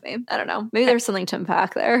is wrong with me? I don't know. Maybe there's something to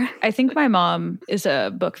unpack there. I think my mom is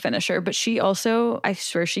a book finisher, but she also, I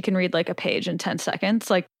swear she can read like a page in 10 seconds.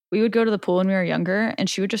 Like, we would go to the pool when we were younger and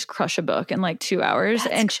she would just crush a book in like 2 hours.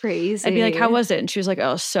 That's and crazy. I'd be like, how was it? And she was like,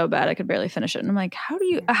 oh, so bad. I could barely finish it. And I'm like, how do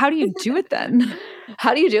you do it then?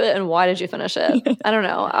 How do you do it and why did you finish it? I don't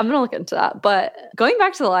know. I'm going to look into that. But going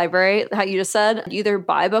back to the library, how you just said, you either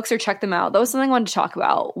buy books or check them out. That was something I wanted to talk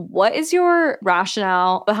about. What is your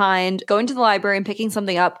rationale behind going to the library and picking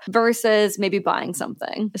something up versus maybe buying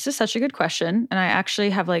something? This is such a good question. And I actually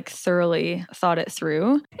have like thoroughly thought it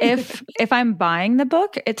through. If I'm buying the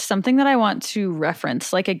book, it's something that I want to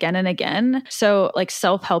reference like again and again. So like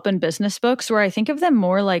self-help and business books where I think of them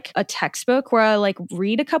more like a textbook where I like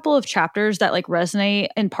read a couple of chapters that like resonate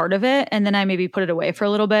in part of it. And then I maybe put it away for a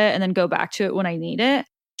little bit and then go back to it when I need it.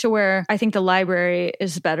 To where I think the library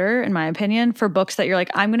is better, in my opinion, for books that you're like,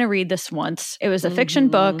 I'm going to read this once. It was a fiction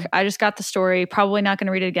book. I just got the story, probably not going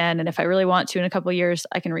to read it again. And if I really want to in a couple of years,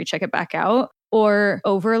 I can recheck it back out. or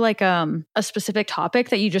over like a specific topic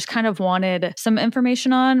that you just kind of wanted some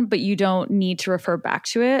information on, but you don't need to refer back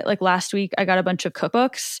to it. Like last week, I got a bunch of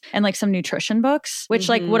cookbooks and like some nutrition books, which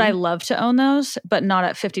like would I love to own those, but not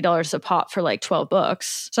at $50 a pop for like 12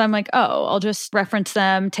 books. So I'm like, oh, I'll just reference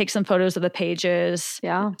them, take some photos of the pages,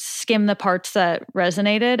 skim the parts that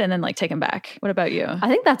resonated, and then like take them back. What about you? I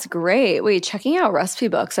think that's great. Wait, checking out recipe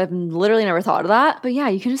books. I've literally never thought of that. But yeah,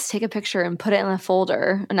 you can just take a picture and put it in a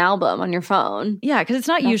folder, an album on your phone. Yeah, because it's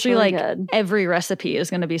not usually really like every recipe is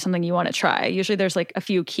going to be something you want to try. Usually there's like a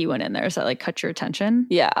few key one in there that like cut your attention.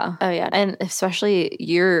 Yeah. Oh yeah. And especially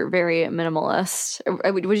you're very minimalist.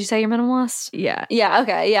 Would you say you're minimalist? Yeah. Yeah.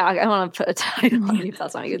 Okay. Yeah. I want to put a title on you if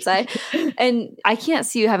that's what you could say. And I can't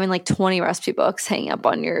see you having like 20 recipe books hanging up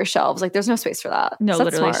on your shelves. Like there's no space for that. No, so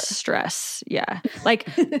literally stress. Yeah. Like,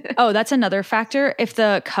 oh, that's another factor. If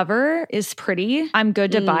the cover is pretty, I'm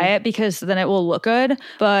good to buy it because then it will look good.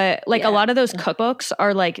 But like a lot of those cookbooks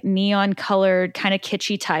are like neon colored, kind of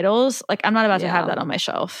kitschy titles. Like I'm not about to have that on my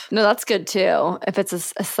shelf. No, that's good too. If it's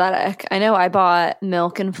aesthetic. I know I bought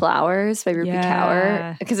Milk and Flowers by Rupi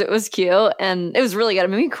Kaur because it was cute and it was really good. It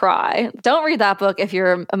made me cry. Don't read that book if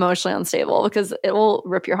you're emotionally unstable because it will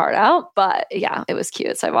rip your heart out. But yeah, it was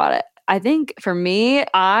cute. So I bought it. I think for me,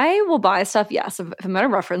 I will buy stuff, yes, if I'm going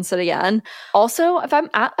to reference it again. Also, if I'm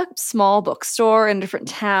at a small bookstore in a different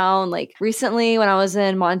town, like recently when I was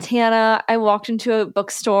in Montana, I walked into a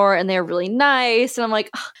bookstore and they were really nice. And I'm like,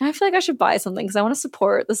 I feel like I should buy something because I want to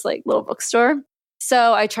support this like little bookstore.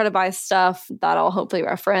 So I try to buy stuff that I'll hopefully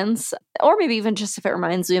reference, or maybe even just if it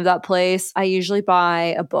reminds me of that place. I usually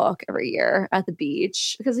buy a book every year at the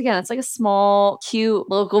beach because, again, it's like a small, cute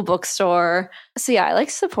local bookstore. So yeah, I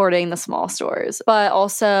like supporting the small stores, but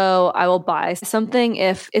also I will buy something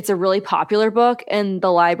if it's a really popular book and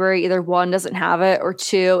the library either one doesn't have it or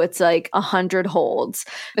two, it's like 100 holds.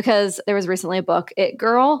 Because there was recently a book, It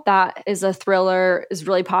Girl, that is a thriller, is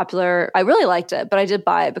really popular. I really liked it, but I did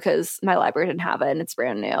buy it because my library didn't have it and it's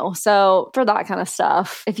brand new. So for that kind of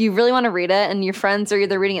stuff, if you really want to read it and your friends are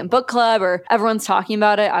either reading it in book club or everyone's talking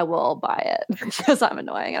about it, I will buy it because I'm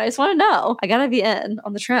annoying and I just want to know. I gotta be in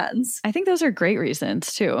on the trends. I think those are great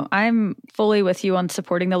reasons too. I'm fully with you on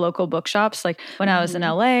supporting the local bookshops. Like when I was in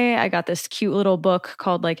LA, I got this cute little book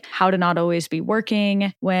called like How to Not Always Be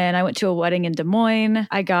Working. When I went to a wedding in Des Moines,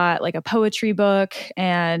 I got like a poetry book.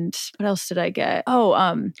 And what else did I get?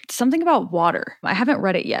 Oh, something about water. I haven't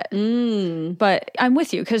read it yet, but I'm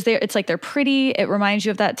with you because it's like they're pretty. It reminds you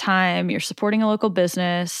of that time. You're supporting a local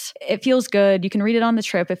business. It feels good. You can read it on the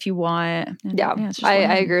trip if you want. And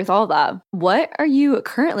I agree with all that. What are you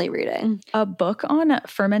currently reading? A book on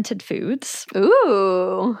fermented foods.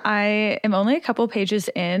 Ooh. I am only a couple pages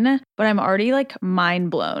in, but I'm already like mind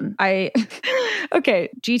blown. Okay,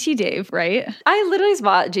 GT Dave, right? I literally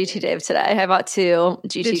bought GT Dave today. I bought 2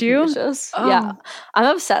 GT Did you? Dishes. Oh. Yeah. I'm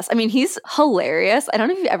obsessed. I mean, he's hilarious. I don't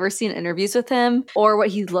know if you've ever seen interviews with him or what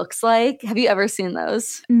he looks like. Have you ever seen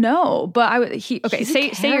those? No, but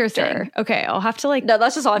say your thing. Okay, I'll have to like. No,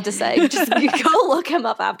 that's just all I have to say. Just you go look him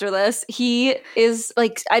up after this. He is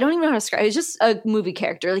like, I don't even know how to describe. He's just a movie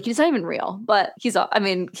character. Like he's not even real, but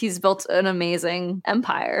he's built an amazing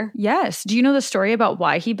empire. Yes. Do you know the story about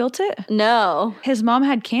why he built it? No. His mom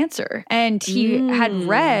had cancer and he had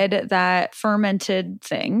read that fermented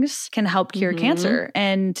things can help cure cancer.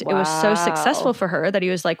 And it was so successful for her that he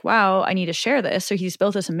was like, wow, I need to share this. So he's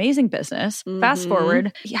built this amazing business. Fast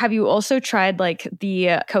forward. Have you also tried like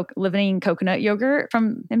the living coconut yogurt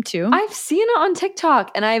from him too? I've seen it on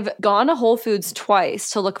TikTok and I've gone to Whole Foods twice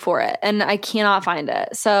to look for it and I cannot find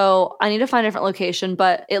it. So I need to find a different location,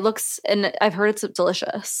 but it looks, and I've heard it's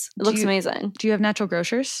delicious. It looks amazing. Do you have Natural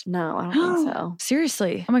Grocers? No, I don't think so.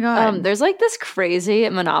 Seriously? Oh my God. There's like this crazy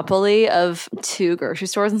monopoly of 2 grocery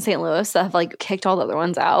stores in St. Louis that have like kicked all the other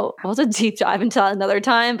ones out. I'll have to deep dive into that another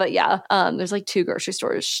time, but yeah, there's like 2 grocery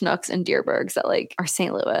stores, Schnucks and Deerbergs, that like are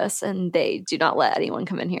St. Louis and they do not let anyone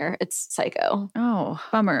come in here. It's psycho. Oh,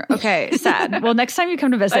 bummer. Okay, sad. Well, next time you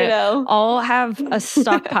come to visit, I'll have a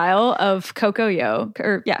stockpile of Cocoyo,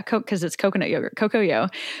 because it's coconut yogurt, Cocoyo.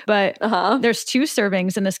 But there's 2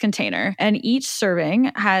 servings in this container, and each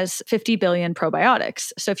serving has 50 billion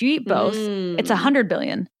probiotics. So if you eat both, it's 100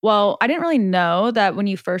 billion. Well, I didn't really know that when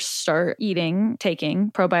you first start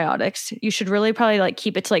taking probiotics, you should really probably like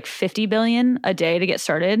keep it to like 50 billion million a day to get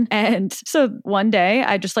started. And so one day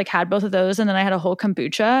I just like had both of those and then I had a whole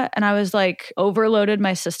kombucha and I was like overloaded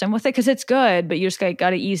my system with it because it's good, but you just got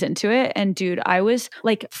to ease into it. And dude, I was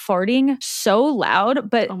like farting so loud,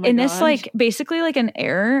 but in this like basically like an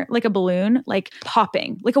air, like a balloon, like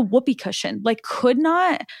popping, like a whoopee cushion, like could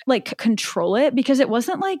not like control it because it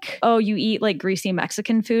wasn't like, oh, you eat like greasy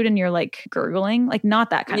Mexican food and you're like gurgling, like not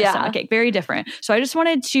that kind of stomachache, very different. So I just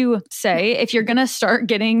wanted to say, if you're going to start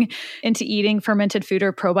getting into eating fermented food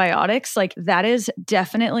or probiotics, like that is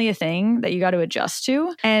definitely a thing that you got to adjust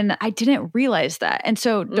to. And I didn't realize that. And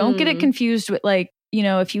so don't get it confused with like, you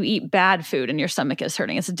know, if you eat bad food and your stomach is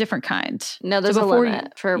hurting, it's a different kind. No, there's a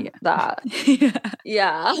limit for that.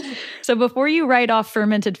 Yeah. So before you write off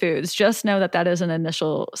fermented foods, just know that that is an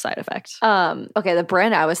initial side effect. Okay, the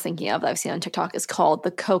brand I was thinking of that I've seen on TikTok is called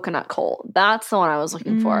the Coconut Cold. That's the one I was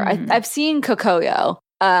looking for. I've seen Cocoyo,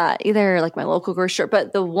 either like my local grocery store,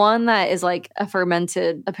 but the one that is like a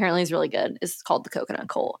fermented, apparently is really good, is called the Coconut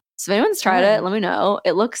Cold. So if anyone's tried it, let me know.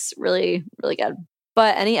 It looks really, really good.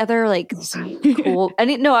 But any other like cool,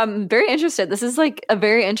 no, I'm very interested. This is like a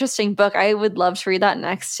very interesting book. I would love to read that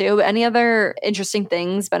next too. But any other interesting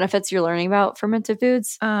things, benefits you're learning about fermented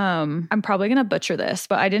foods? I'm probably going to butcher this,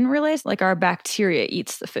 but I didn't realize like our bacteria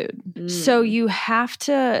eats the food. So you have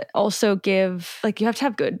to also give, like you have to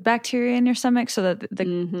have good bacteria in your stomach so that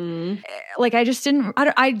the like I just didn't,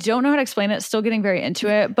 I don't know how to explain it. Still getting very into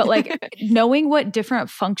it. But like knowing what different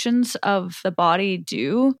functions of the body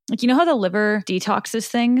do, like you know how the liver detoxes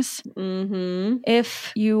things?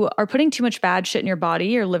 If you are putting too much bad shit in your body,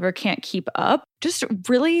 your liver can't keep up. Just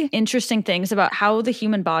really interesting things about how the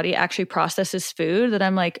human body actually processes food that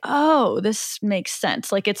I'm like, oh, this makes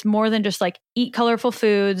sense. Like it's more than just like eat colorful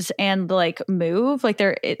foods and like move. Like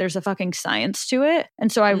there's a fucking science to it.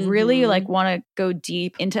 And so I really like want to go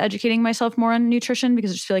deep into educating myself more on nutrition because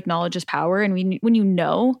I just feel like knowledge is power. And when you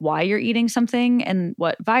know why you're eating something and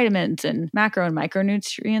what vitamins and macro and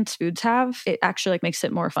micronutrients foods have, it actually like makes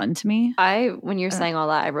it more fun to me. When you're saying all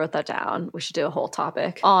that, I wrote that down. We should do a whole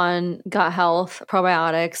topic on gut health,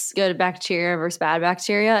 probiotics, good bacteria versus bad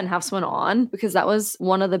bacteria, and have someone on, because that was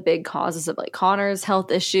one of the big causes of like Connor's health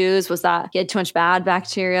issues, was that he had too much bad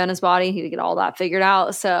bacteria in his body. He had to get all that figured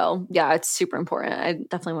out. So yeah, it's super important. I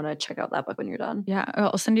definitely want to check out that book when you're done. Yeah,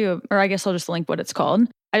 I'll send you, or I guess I'll just link what it's called.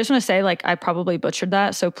 I just want to say, like, I probably butchered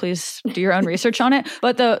that, so please do your own research on it.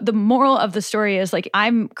 But the moral of the story is, like,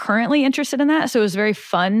 I'm currently interested in that, so it was very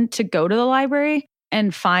fun to go to the library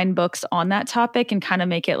and find books on that topic and kind of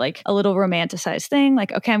make it like a little romanticized thing.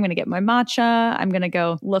 Like, okay, I'm going to get my matcha. I'm going to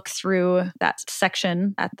go look through that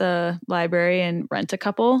section at the library and rent a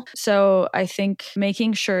couple. So I think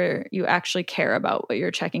making sure you actually care about what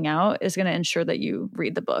you're checking out is going to ensure that you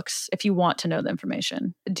read the books if you want to know the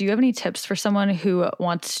information. Do you have any tips for someone who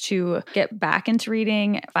wants to get back into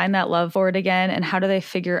reading, find that love for it again? And how do they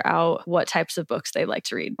figure out what types of books they like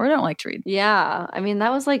to read or don't like to read? Yeah. I mean,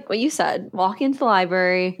 that was like what you said, walking into the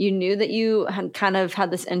library, you knew that you had kind of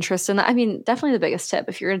had this interest in that. I mean, definitely the biggest tip,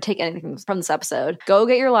 if you're going to take anything from this episode, go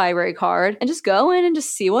get your library card and just go in and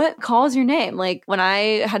just see what calls your name. Like when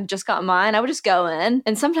I had just gotten mine, I would just go in,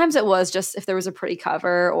 and sometimes it was just if there was a pretty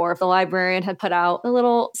cover or if the librarian had put out a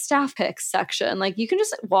little staff picks section. Like you can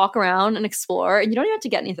just walk around and explore, and you don't even have to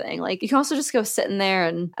get anything. Like you can also just go sit in there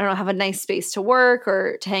and, I don't know, have a nice space to work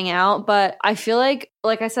or to hang out. But I feel like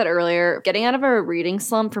I said earlier, getting out of a reading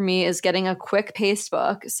slump for me is getting a quick paced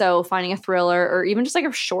book. So finding a thriller or even just like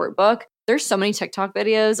a short book. There's so many TikTok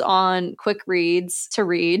videos on quick reads to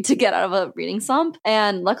read to get out of a reading slump.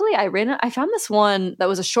 And luckily I found this one that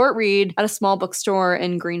was a short read at a small bookstore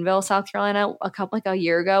in Greenville, South Carolina, a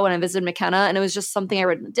year ago when I visited McKenna. And it was just something I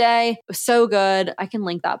read in a day. It was so good. I can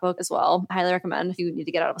link that book as well. I highly recommend if you need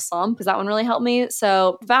to get out of a slump, because that one really helped me.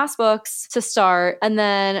 So fast books to start. And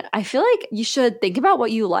then I feel like you should think about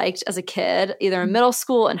what you liked as a kid, either in middle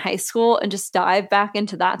school and high school, and just dive back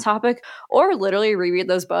into that topic, or literally reread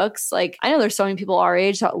those books. Like I know there's so many people our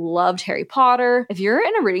age that loved Harry Potter. If you're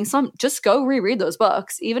in a reading slump, just go reread those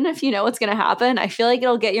books. Even if you know what's going to happen, I feel like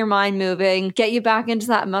it'll get your mind moving, get you back into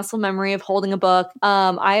that muscle memory of holding a book.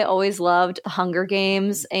 I always loved The Hunger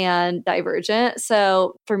Games and Divergent.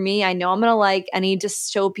 So for me, I know I'm going to like any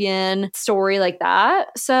dystopian story like that.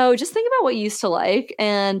 So just think about what you used to like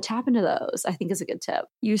and tap into those, I think is a good tip.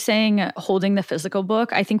 You saying holding the physical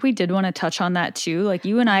book, I think we did want to touch on that too. Like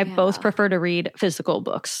you and I both prefer to read physical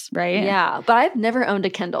books, right? right? Yeah, but I've never owned a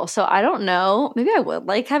Kindle, so I don't know. Maybe I would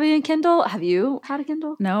like having a Kindle. Have you had a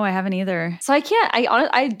Kindle? No, I haven't either. So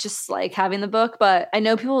I just like having the book, but I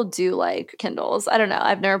know people do like Kindles. I don't know.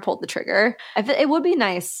 I've never pulled the trigger. It would be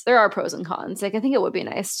nice. There are pros and cons. Like I think it would be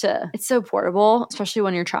nice it's so portable, especially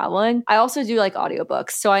when you're traveling. I also do like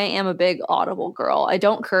audiobooks. So I am a big Audible girl. I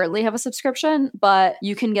don't currently have a subscription, but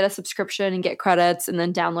you can get a subscription and get credits and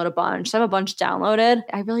then download a bunch. So I have a bunch downloaded.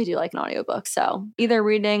 I really do like an audiobook. So either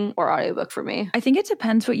reading or audiobook for me. I think it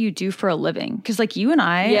depends what you do for a living. Because like you and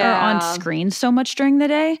I are on screen so much during the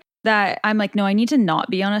day that I'm like, no, I need to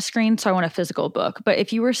not be on a screen. So I want a physical book. But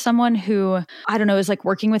if you were someone who, I don't know, is like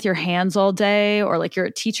working with your hands all day, or like you're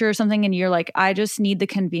a teacher or something, and you're like, I just need the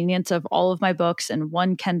convenience of all of my books in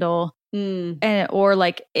one Kindle. Or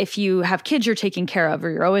like if you have kids you're taking care of,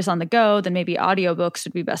 or you're always on the go, then maybe audiobooks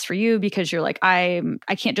would be best for you because you're like, I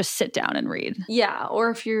can't just sit down and read. Yeah. Or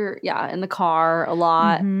if you're in the car a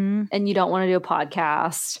lot and you don't want to do a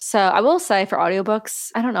podcast. So I will say for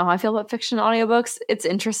audiobooks, I don't know how I feel about fiction audiobooks. It's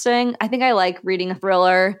interesting. I think I like reading a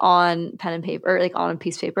thriller on pen and paper, like on a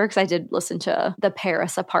piece of paper, because I did listen to The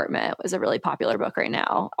Paris Apartment. It was a really popular book right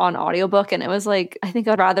now on audiobook, and it was like, I think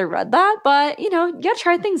I'd rather read that, but you gotta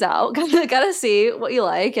try things out. Gotta see what you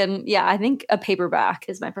like. And yeah, I think a paperback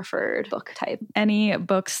is my preferred book type. Any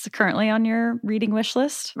books currently on your reading wish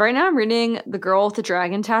list? Right now I'm reading The Girl with the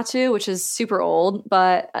Dragon Tattoo, which is super old,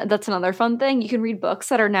 but that's another fun thing. You can read books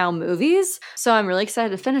that are now movies. So I'm really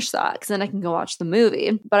excited to finish that because then I can go watch the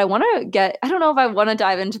movie. But I don't know if I want to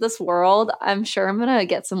dive into this world. I'm sure I'm going to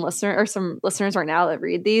get some listeners right now that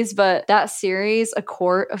read these, but that series, A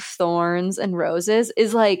Court of Thorns and Roses,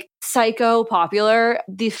 is like psycho popular.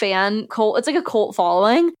 The fan cult, it's like a cult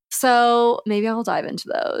following. So maybe I'll dive into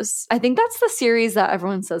those. I think that's the series that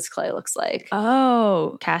everyone says Clay looks like.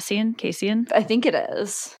 Oh, Cassian? I think it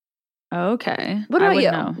is. Okay. What about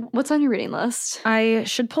you? Know. What's on your reading list? I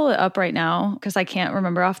should pull it up right now because I can't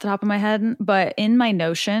remember off the top of my head. But in my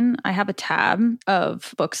Notion, I have a tab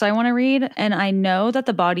of books I want to read. And I know that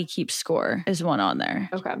The Body Keeps Score is one on there.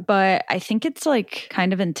 Okay. But I think it's like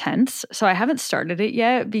kind of intense. So I haven't started it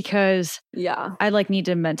yet because I like need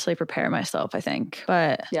to mentally prepare myself, I think.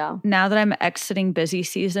 But now that I'm exiting busy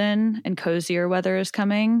season and cozier weather is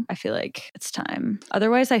coming, I feel like it's time.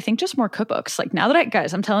 Otherwise, I think just more cookbooks. Like now that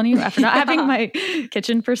guys, I'm telling you, after not having my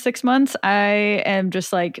kitchen for 6 months, I am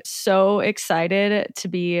just like so excited to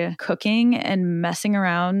be cooking and messing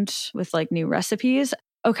around with like new recipes.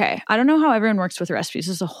 Okay, I don't know how everyone works with recipes.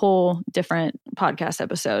 This is a whole different podcast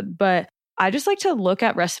episode, but I just like to look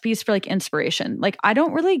at recipes for like inspiration. Like I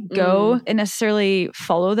don't really go and necessarily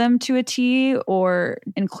follow them to a T or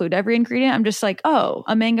include every ingredient. I'm just like, oh,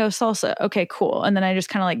 a mango salsa. Okay, cool. And then I just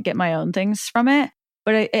kind of like get my own things from it.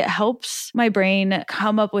 But it helps my brain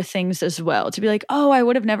come up with things as well to be like, oh, I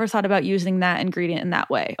would have never thought about using that ingredient in that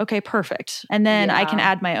way. Okay, perfect. And then I can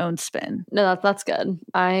add my own spin. No, that's good.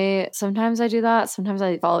 Sometimes I do that. Sometimes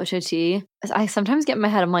I follow it to a T. I sometimes get in my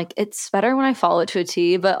head, I'm like, it's better when I follow it to a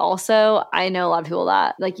T, but also I know a lot of people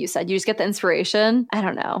that, like you said, you just get the inspiration. I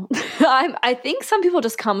don't know. I think some people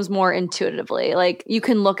just comes more intuitively. Like you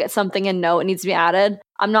can look at something and know it needs to be added.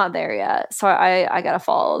 I'm not there yet. So I got to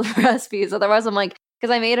follow the recipes. Otherwise I'm like,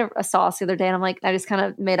 because I made a sauce the other day and I'm like, I just kind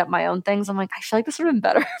of made up my own things. I'm like, I feel like this would have been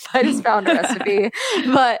better if I just found a recipe,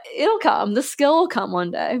 but it'll come. The skill will come one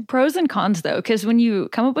day. Pros and cons though, because when you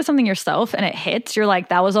come up with something yourself and it hits, you're like,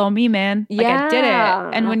 that was all me, man. Like I did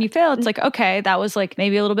it. And when you fail, it's like, okay, that was like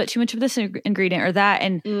maybe a little bit too much of this ingredient or that.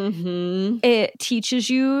 And it teaches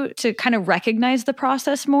you to kind of recognize the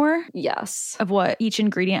process more. Yes. Of what each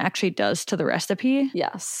ingredient actually does to the recipe.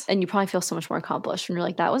 Yes. And you probably feel so much more accomplished when you're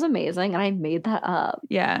like, that was amazing. And I made that up.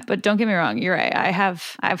 Yeah, but don't get me wrong. You're right.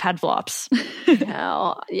 I've had flops.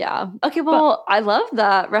 Yeah. Okay, well, I love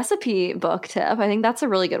that recipe book tip. I think that's a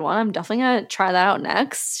really good one. I'm definitely going to try that out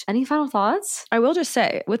next. Any final thoughts? I will just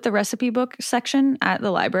say, with the recipe book section at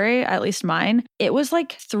the library, at least mine, it was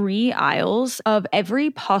like 3 aisles of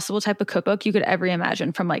every possible type of cookbook you could ever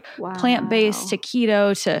imagine, from like plant-based to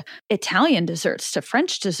keto to Italian desserts to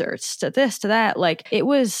French desserts to this to that. Like it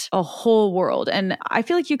was a whole world. And I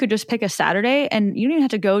feel like you could just pick a Saturday and you don't even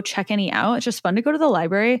have to go check any out. It's just fun to go to the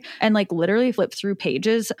library and like literally flip through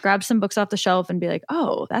pages, grab some books off the shelf and be like,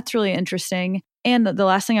 oh, that's really interesting. And the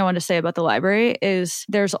last thing I wanted to say about the library is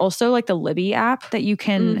there's also like the Libby app that you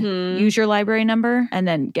can use your library number and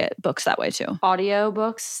then get books that way too. Audio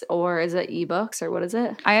books, or is it ebooks, or what is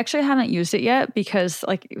it? I actually haven't used it yet because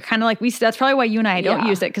like kind of like that's probably why you and I don't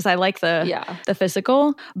use it, because I like the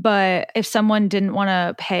physical. But if someone didn't want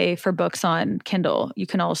to pay for books on Kindle, you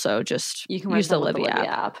can also just use the Libby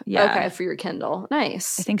app. Yeah. Okay, for your Kindle.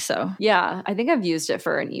 Nice. I think so. Yeah, I think I've used it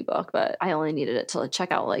for an ebook, but I only needed it to like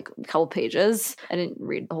check out like a couple pages. I didn't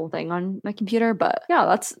read the whole thing on my computer, but yeah,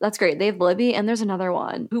 that's great. They have Libby, and there's another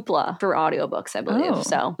one, Hoopla, for audiobooks, I believe. Oh.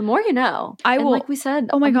 So the more you know. Like we said,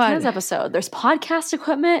 oh my God, this episode, there's podcast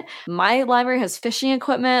equipment. My library has fishing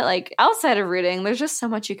equipment. Like outside of reading, there's just so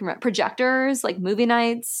much you can rent. Projectors, like movie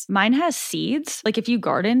nights. Mine has seeds. Like if you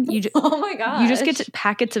garden, you just, oh my God, you just get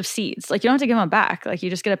packets of seeds. Like you don't have to give them back. Like you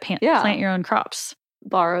just get to plant your own crops.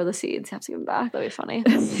 Borrow the seeds, you have to give them back. That'd be funny.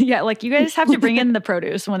 Yeah, like you guys have to bring in the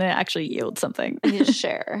produce when it actually yields something. You just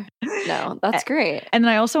share. No, that's great. And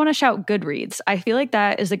then I also want to shout Goodreads. I feel like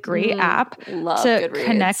that is a great app to Goodreads.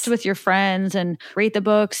 Connect with your friends and rate the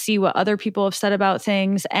books, see what other people have said about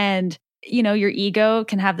things. And you know, your ego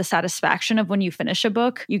can have the satisfaction of when you finish a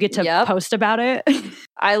book, you get to post about it.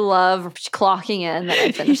 I love clocking in that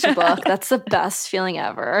I finished a book. That's the best feeling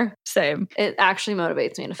ever. Same. It actually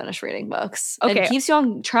motivates me to finish reading books. Okay. It keeps you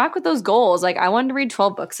on track with those goals. Like I wanted to read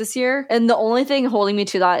 12 books this year, and the only thing holding me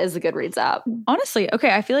to that is the Goodreads app. Honestly,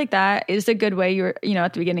 okay, I feel like that is a good way. At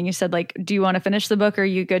the beginning you said like, do you want to finish the book or are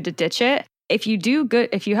you good to ditch it? If you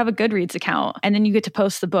have a Goodreads account and then you get to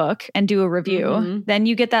post the book and do a review, then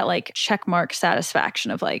you get that like check mark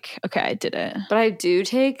satisfaction of like, okay, I did it. But I do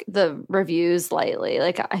take the reviews lightly.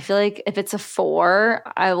 Like I feel like if it's a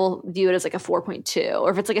 4, I will view it as like a 4.2.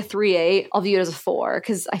 Or if it's like a 3.8, I'll view it as a 4.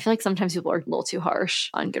 Because I feel like sometimes people are a little too harsh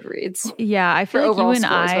on Goodreads. Yeah, I feel like you and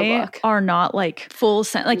I are not like full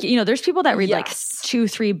like, there's people that read like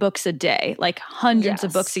 2-3 books a day, like hundreds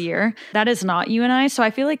of books a year. That is not you and I. So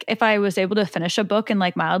I feel like if I was able to finish a book and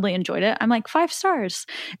like mildly enjoyed it, I'm like 5 stars.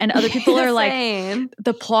 And other people are like,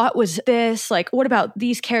 the plot was this, like, what about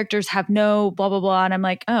these characters have no blah, blah, blah. And I'm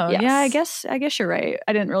like, oh yeah, I guess you're right.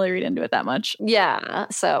 I didn't really read into it that much. Yeah.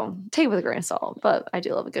 So take it with a grain of salt, but I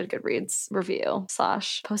do love a good Goodreads review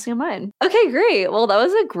 / posting on mine. Okay, great. Well, that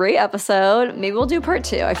was a great episode. Maybe we'll do part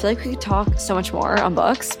 2. I feel like we could talk so much more on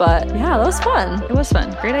books, but yeah, that was fun. It was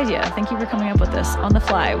fun. Great idea. Thank you for coming up with this on the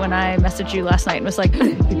fly when I messaged you last night and was like,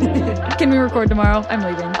 can we record tomorrow? I'm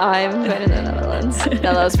leaving. I'm going to the Netherlands.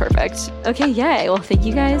 No, that was perfect. Okay, yay. Well, thank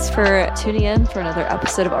you guys for tuning in for another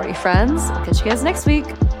episode of Already Friends. I'll catch you guys next week.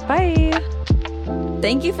 Bye.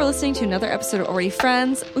 Thank you for listening to another episode of Already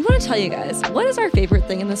Friends. We want to tell you guys, what is our favorite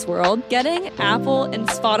thing in this world? Getting Apple and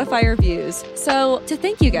Spotify reviews. So to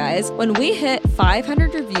thank you guys, when we hit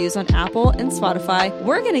 500 reviews on Apple and Spotify,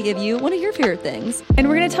 we're going to give you one of your favorite things. And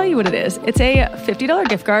we're going to tell you what it is. It's a $50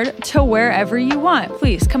 gift card to wherever you want.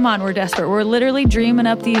 Please, come on, we're desperate. We're literally dreaming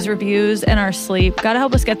up these reviews in our sleep. Got to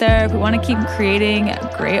help us get there. If we want to keep creating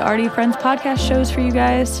great Already Friends podcast shows for you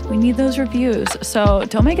guys, we need those reviews. So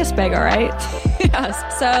don't make us beg, all right? Yes.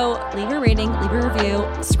 So leave a rating, leave a review,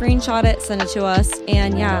 screenshot it, send it to us.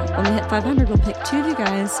 And yeah, when we hit 500, we'll pick 2 of you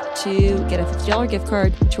guys to get a $50 gift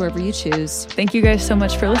card to wherever you choose. Thank you guys so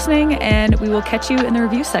much for listening, and we will catch you in the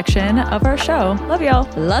review section of our show. Love y'all.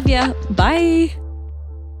 Love ya. Bye.